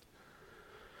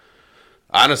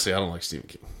 Honestly, I don't like Stephen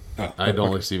King. I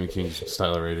don't like Stephen King's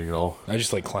style of writing at all. I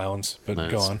just like clowns, but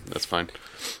go on. That's fine.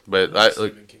 But I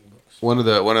like one of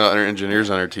our engineers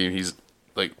on our team. He's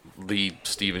like the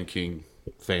Stephen King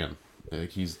fan. Like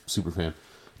he's super fan.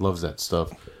 Loves that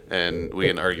stuff, and we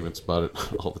get in arguments about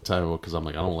it all the time because I'm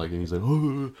like, I don't like it. And he's like,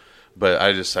 oh. But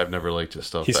I've never liked his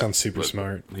stuff. He sounds super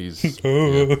smart. He's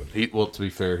well, to be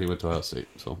fair, he went to Ohio State,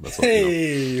 so that's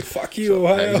fuck you,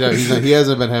 Ohio. He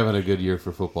hasn't been having a good year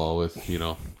for football with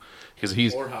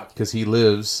because he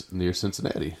lives near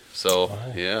Cincinnati. So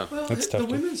yeah, well, that's tough. The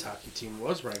women's hockey team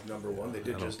was ranked number 1. They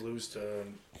did just lose to.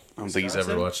 I don't think he's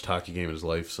ever watched a hockey game in his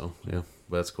life. So yeah.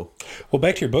 But that's cool. Well,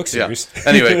 back to your book series. Yeah.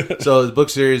 Anyway, so the book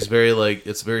series is very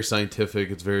it's very scientific.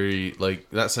 It's very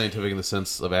not scientific in the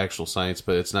sense of actual science,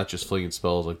 but it's not just flinging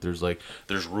spells.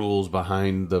 There's rules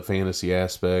behind the fantasy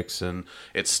aspects, and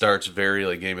it starts very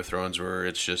like Game of Thrones, where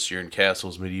it's just you're in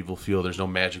castles, medieval feel. There's no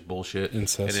magic bullshit,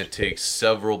 incest. And it takes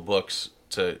several books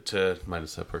to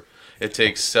minus that part. It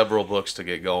takes several books to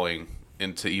get going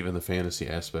into even the fantasy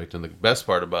aspect. And the best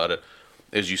part about it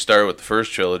is you start with the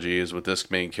first trilogy is with this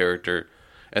main character.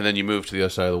 And then you move to the other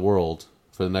side of the world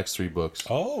for the next 3 books.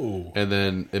 Oh. And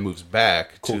then it moves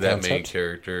back to that main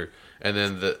character. And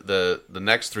then the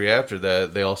next 3 after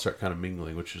that, they all start kind of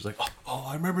mingling, which is like, oh,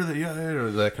 I remember that,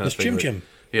 or that kind of thing. Jim.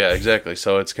 Yeah, exactly.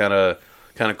 So it's kind of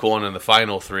cool. And in the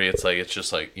final 3, it's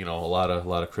just like, a lot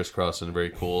of crisscross and very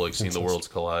cool, like seeing the worlds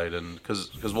collide. And because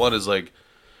one is like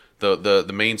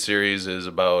the main series is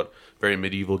about very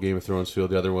medieval Game of Thrones feel.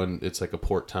 The other one, it's like a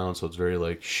port town, so it's very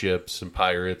like ships and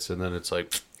pirates, and then it's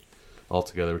like all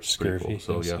together, which is pretty cool.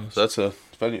 So yeah, so that's a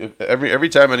funny. Every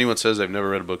time anyone says I've never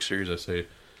read a book series, I say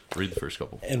read the first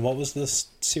couple. And what was this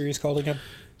series called again?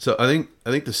 So I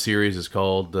think the series is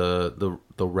called the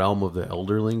Realm of the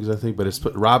Elderlings, I think, but it's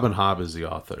Robin Hobb is the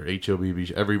author. HOBB.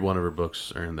 Every one of her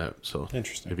books are in that. So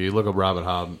interesting. If you look up Robin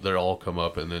Hobb, they'll all come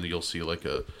up, and then you'll see like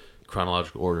a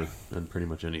chronological order and pretty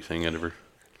much anything ever.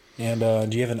 And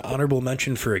do you have an honorable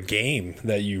mention for a game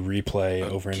that you replay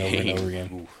over and over and over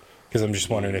again? Because I'm just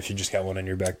wondering if you just got one in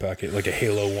your back pocket, like a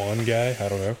Halo 1 guy. I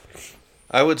don't know.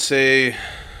 I would say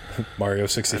Mario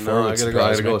 64. I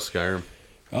gotta go with Skyrim.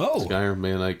 Oh, Skyrim,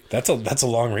 man! That's a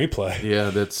long replay. Yeah,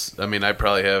 I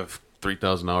probably have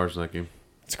 3,000 hours in that game.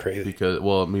 It's crazy. Because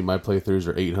my playthroughs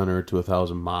are 800 to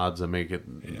 1,000 mods that make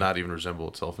it not even resemble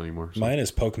itself anymore. So. Mine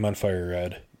is Pokemon Fire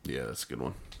Red. Yeah, that's a good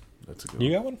one. That's a good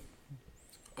You one. got one?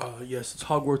 Yes, it's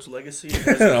Hogwarts Legacy.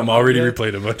 I'm already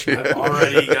replayed a bunch. I've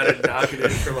already got it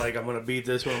docketed for I'm going to beat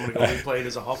this one. I'm going to go replay it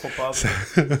as a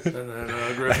Hufflepuff, and then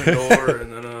Gryffindor,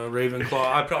 and then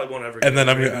Ravenclaw. I probably won't ever. And then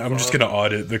I'm just gonna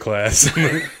audit the class.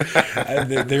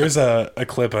 There's a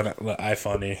clip on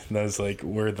iFunny that's like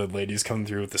where the ladies come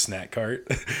through with the snack cart.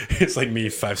 It's like me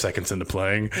 5 seconds into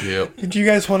playing. Yep. Do you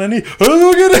guys want any? Oh,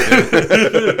 look at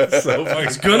it! So fucking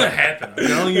It's gonna happen. I'm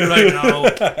telling you right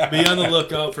now. Be on the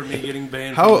lookout for me getting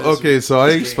banned. How? From this, Okay, so I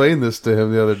this game. explained this to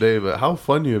him the other day, but how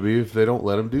fun would it be if they don't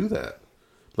let him do that?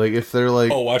 Like if they're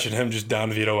like, Oh, watching him just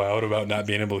down veto out about not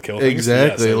being able to kill things.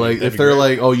 exactly, Yes, like that'd if be they're great.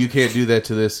 like, oh, you can't do that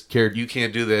to this character, you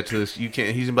can't do that to this, you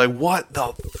can't. He's gonna be like, what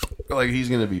the? Like he's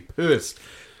gonna be pissed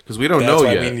because we don't That's know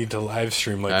why yet. we need to live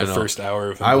stream I the know. first first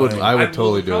hour of him I would playing.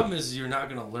 totally The do problem it. is you're not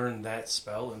gonna learn that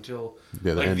spell until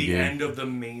Yeah, the end the game. end of the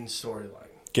main storyline.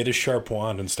 Get a sharp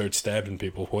wand and start stabbing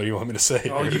people. What do you want me to say?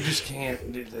 Oh, you just can't.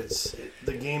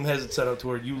 The game has it set up to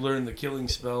where you learn the killing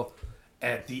spell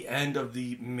at the end of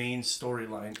the main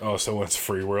storyline. Oh, so when it's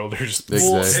free world, they're just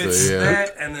Exactly, It's yeah.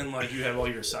 that, and then you have all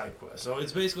your side quests. So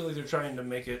it's basically like they're trying to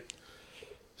make it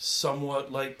somewhat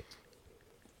like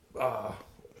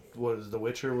what is The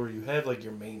Witcher, where you have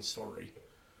your main story,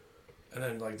 and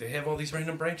then they have all these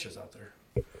random branches out there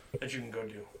that you can go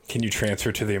do. Can you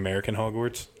transfer to the American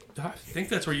Hogwarts? I think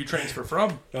that's where you transfer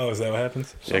from. Oh, is that what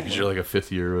happens? Yeah, because you're like a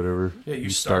fifth year or whatever. Yeah, you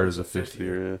start as a fifth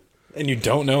year. Yeah. And you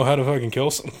don't know how to fucking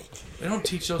kill some. They don't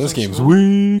teach those. This in game's school.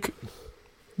 weak.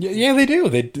 Yeah, they do.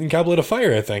 They in Goblet of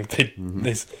Fire, I think. They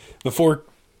the 4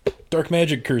 dark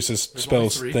magic curses,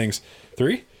 spells, only 3. things.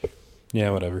 3?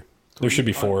 Yeah, whatever. There should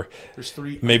be 4. There's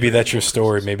 3. Maybe that's your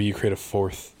story. Maybe you create a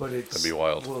 4th. But it's That'd be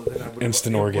wild. Well, then I would've-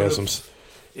 Instant it would've- orgasms.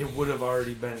 It would have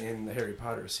already been in the Harry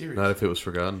Potter series. Not if it was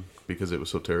forgotten because it was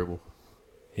so terrible.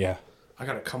 Yeah. I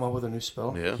gotta come up with a new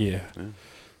spell. Yeah. Yeah.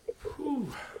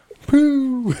 Whew.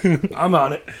 Poo. I'm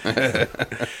on it.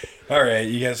 All right,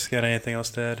 you guys got anything else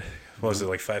to add? What was it,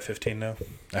 5:15 now?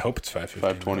 I hope it's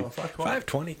 5:15. 5:20.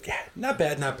 5:20. Yeah, not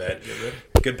bad, not bad.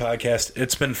 Good podcast.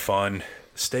 It's been fun.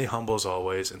 Stay humble as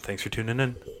always, and thanks for tuning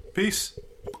in. Peace.